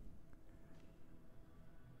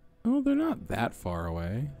 Oh, they're not that far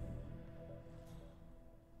away.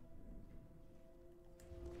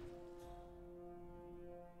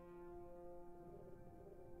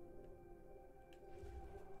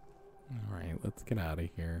 All right, let's get out of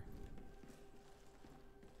here.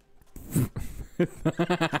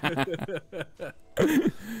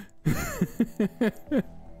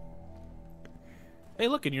 Hey,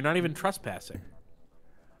 look, and you're not even trespassing.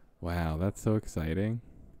 Wow, that's so exciting.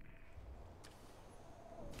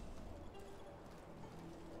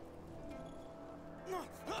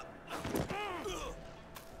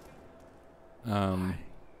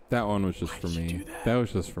 That one was just for me. That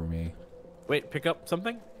was just for me. Wait, pick up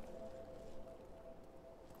something?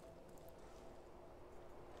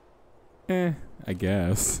 I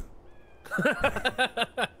guess.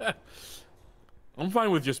 I'm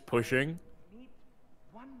fine with just pushing.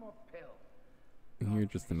 You're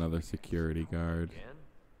just another security guard.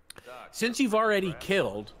 Since you've already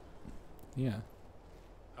killed. Yeah.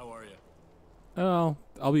 How are you? Oh,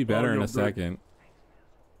 I'll be better in a second.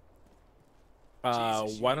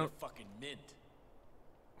 Why don't fucking mint.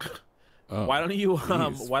 Oh, why don't you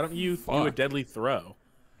jeez, do a deadly throw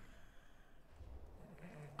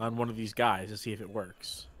on one of these guys to see if it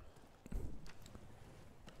works?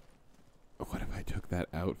 What if I took that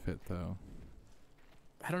outfit though?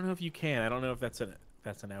 I don't know if you can. I don't know if that's an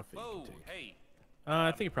outfit. Whoa, you can take. hey.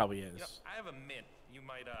 I think it probably is. You know, I have a mint. You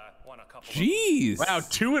might want a couple. Jeez. Wow,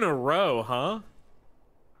 2 in a row, huh?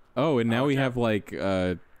 Oh, and now we have like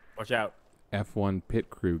watch out. F1 pit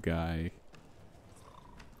crew guy.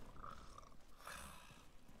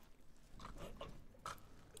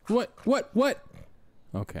 What?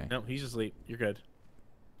 Okay. No, he's asleep. You're good.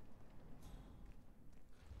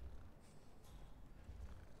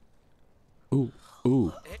 Ooh.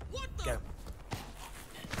 Get him.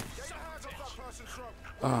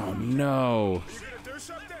 Oh no.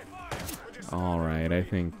 All right, I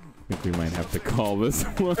think we might have to call this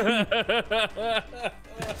one.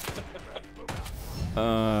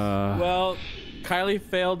 Well, Kylie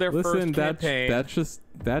failed their first campaign.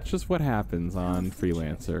 That's just what happens on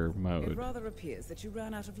Freelancer It mode. rather appears that you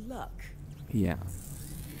ran out of luck. Yeah.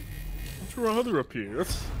 It rather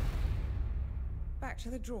appears. Back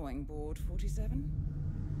to the drawing board, 47.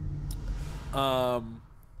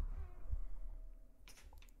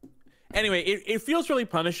 Anyway, it feels really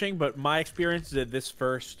punishing, but my experience is that this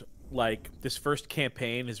first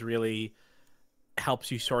campaign is really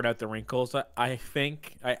helps you sort out the wrinkles. I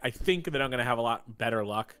think that I'm gonna have a lot better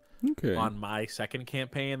luck on my second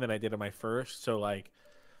campaign than I did on my first. So like,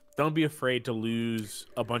 don't be afraid to lose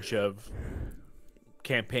a bunch of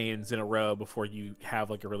campaigns in a row before you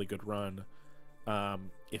have like a really good run.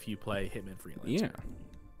 If you play Hitman Freelancer. Yeah.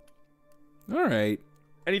 All right.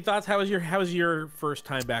 Any thoughts? How was your first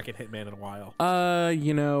time back at Hitman in a while?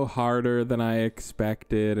 Harder than I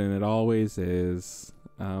expected, and it always is.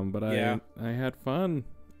 But yeah. I had fun,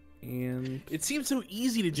 and it seems so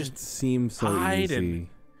easy to just hide and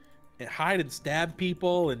hide and stab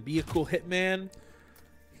people and be a cool hitman.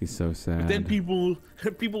 He's so sad. But then people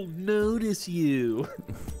notice you.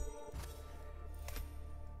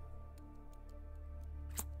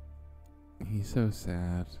 He's so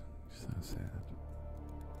sad. So sad.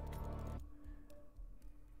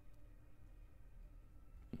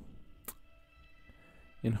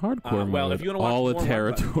 In hardcore mode, if you wanna watch all the more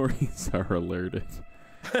territories are alerted.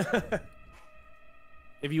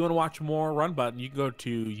 If you want to watch more Run Button, you can go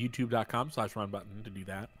to youtube.com/runbutton to do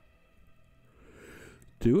that.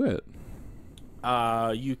 Do it.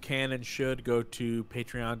 You can and should go to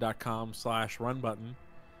patreon.com/runbutton.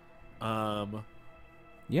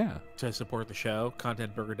 Yeah. To support the show,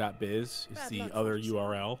 contentburger.biz is the other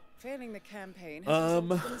URL. Failing the campaign has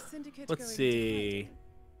resulted in the syndicate let's going see. into hiding.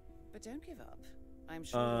 But don't give up. I'm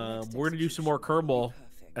sure we're gonna do some more Kerbal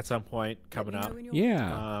at some point coming up.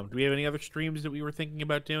 Yeah. Do we have any other streams that we were thinking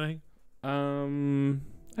about doing? I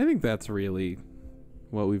think that's really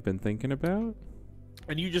what we've been thinking about.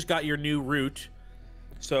 And you just got your new route,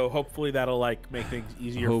 so hopefully that'll like make things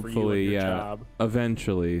easier for you and your job.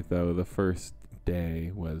 Eventually, though, the first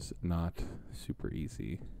day was not super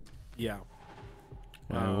easy. Yeah.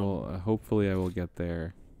 I will. Hopefully, I will get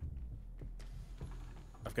there.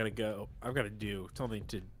 I've got to go. I've got to do something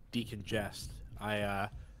to decongest. I've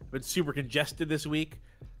been super congested this week,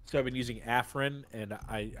 so I've been using Afrin, and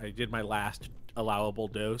I did my last allowable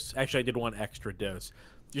dose. Actually, I did one extra dose.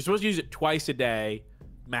 You're supposed to use it twice a day,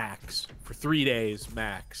 max, for 3 days,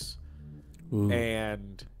 max. Ooh.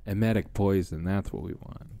 And emetic poison. That's what we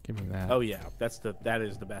want. Give me that. Oh yeah, that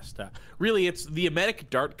is the best. Really, it's the emetic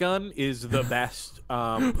dart gun is the best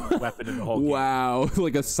weapon in the whole game. Wow,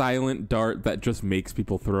 like a silent dart that just makes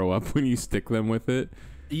people throw up when you stick them with it.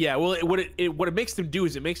 Yeah, well, what it makes them do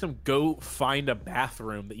is it makes them go find a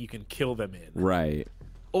bathroom that you can kill them in. Right.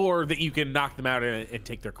 Or that you can knock them out and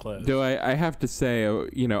take their clothes. Though I have to say,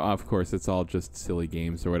 of course, it's all just silly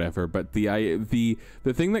games or whatever. But the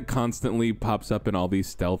thing that constantly pops up in all these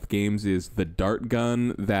stealth games is the dart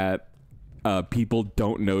gun that people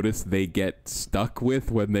don't notice they get stuck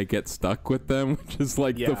with when they get stuck with them, which is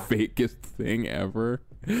like the fakest thing ever.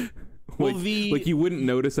 Like you wouldn't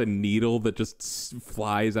notice a needle that just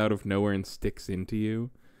flies out of nowhere and sticks into you.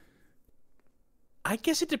 I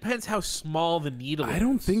guess it depends how small the needle is. I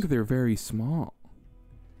don't think they're very small.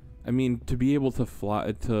 I mean, to be able to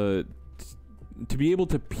fly to be able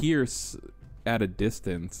to pierce at a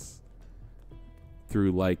distance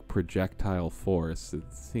through like projectile force,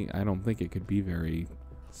 I don't think it could be very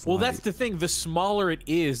slight. Well, that's the thing. The smaller it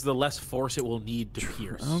is, the less force it will need to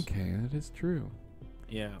pierce. Okay, that is true.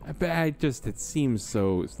 Yeah. But it seems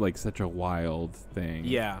so like such a wild thing.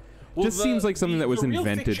 Yeah. Just seems like something that was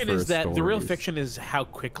invented for a story. The real fiction is how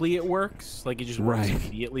quickly it works. Like, it just works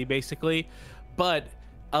immediately, basically. But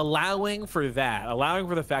allowing for that, allowing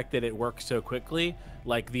for the fact that it works so quickly,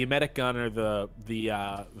 like the emetic gun or the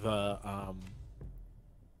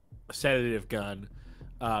sedative gun,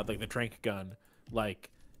 like the trank gun, like,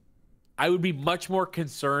 I would be much more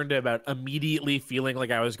concerned about immediately feeling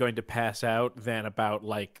like I was going to pass out than about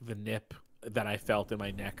like the nip that I felt in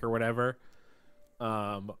my neck or whatever.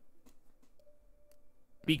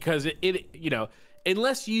 Because it you know,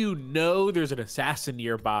 unless you know there's an assassin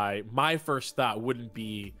nearby, my first thought wouldn't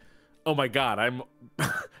be, oh my god, I'm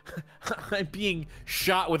I'm being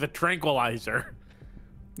shot with a tranquilizer.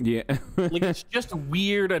 Yeah. Like, it's just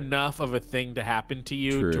weird enough of a thing to happen to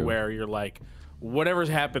you to where you're like, whatever's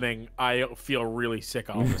happening, I feel really sick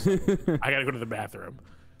all of a sudden. I gotta go to the bathroom.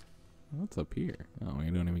 What's up here? Oh, we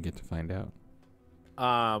don't even get to find out.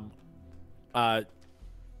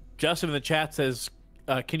 Justin in the chat says,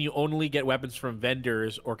 can you only get weapons from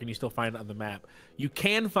vendors, or can you still find it on the map? You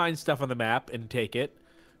can find stuff on the map and take it.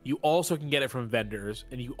 You also can get it from vendors,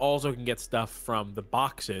 and you also can get stuff from the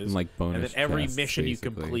boxes. Like bonus and then every chests, mission basically.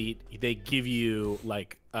 you complete, they give you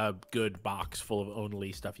like a good box full of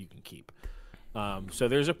only stuff you can keep. So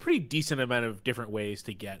there's a pretty decent amount of different ways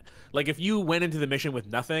to get. Like, if you went into the mission with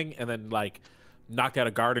nothing and then like knocked out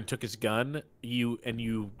a guard and took his gun,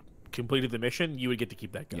 you completed the mission, you would get to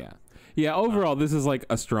keep that gun. Yeah. Yeah, overall, this is like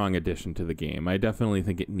a strong addition to the game. I definitely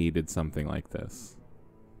think it needed something like this.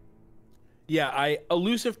 Yeah,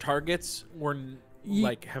 elusive targets were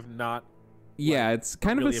like have not. Yeah, it's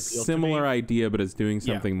kind really of a similar idea, but it's doing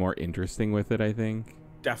something more interesting with it, I think.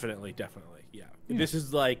 Definitely. Yeah. This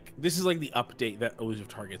is like the update that elusive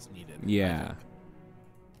targets needed. Yeah.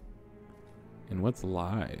 And what's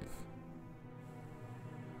live?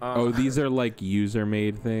 Oh, these are like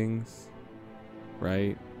user-made things,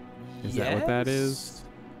 right? Is that what that is?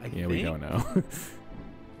 I we don't know.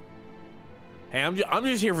 Hey, I'm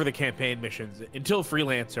just here for the campaign missions. Until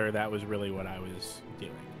Freelancer, that was really what I was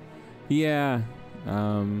doing. Yeah.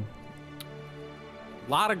 A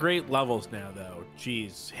lot of great levels now, though.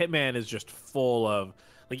 Jeez, Hitman is just full of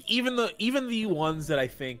like even the ones that I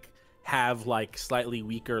think have like slightly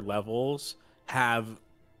weaker levels have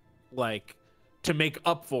like, to make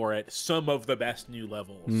up for it, some of the best new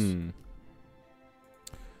levels.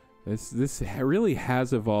 This really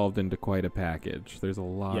has evolved into quite a package. There's a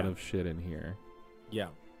lot of shit in here. Yeah.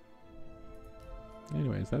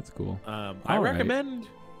 Anyways, that's cool. I recommend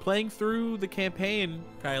playing through the campaign,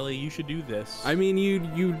 Kylie. You should do this. I mean,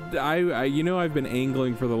 I you know, I've been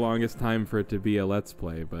angling for the longest time for it to be a Let's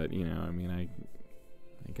Play, but you know, I mean, I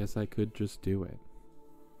guess I could just do it.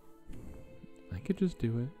 I could just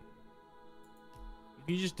do it.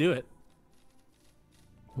 You just do it.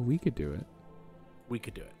 Well, we could do it. We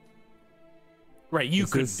could do it. Right, you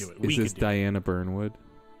couldn't do it. Is this Diana Burnwood?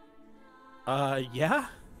 Yeah.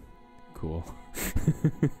 Cool.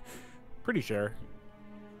 Pretty sure.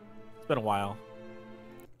 It's been a while.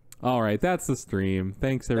 All right, that's the stream.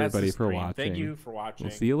 Thanks everybody for watching. Thank you for watching.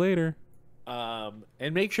 We'll see you later. And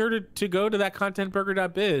make sure to go to that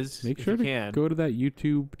contentburger.biz. Make sure to go to that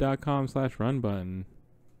youtube.com/run button.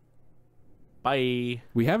 Bye.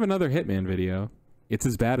 We have another Hitman video. It's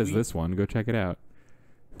as bad as this one. Go check it out.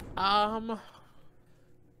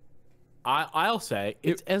 I'll say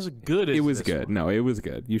it's as good as it was this good. one. No, it was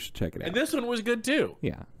good. You should check it out. And this one was good too.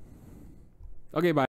 Yeah. Okay, bye.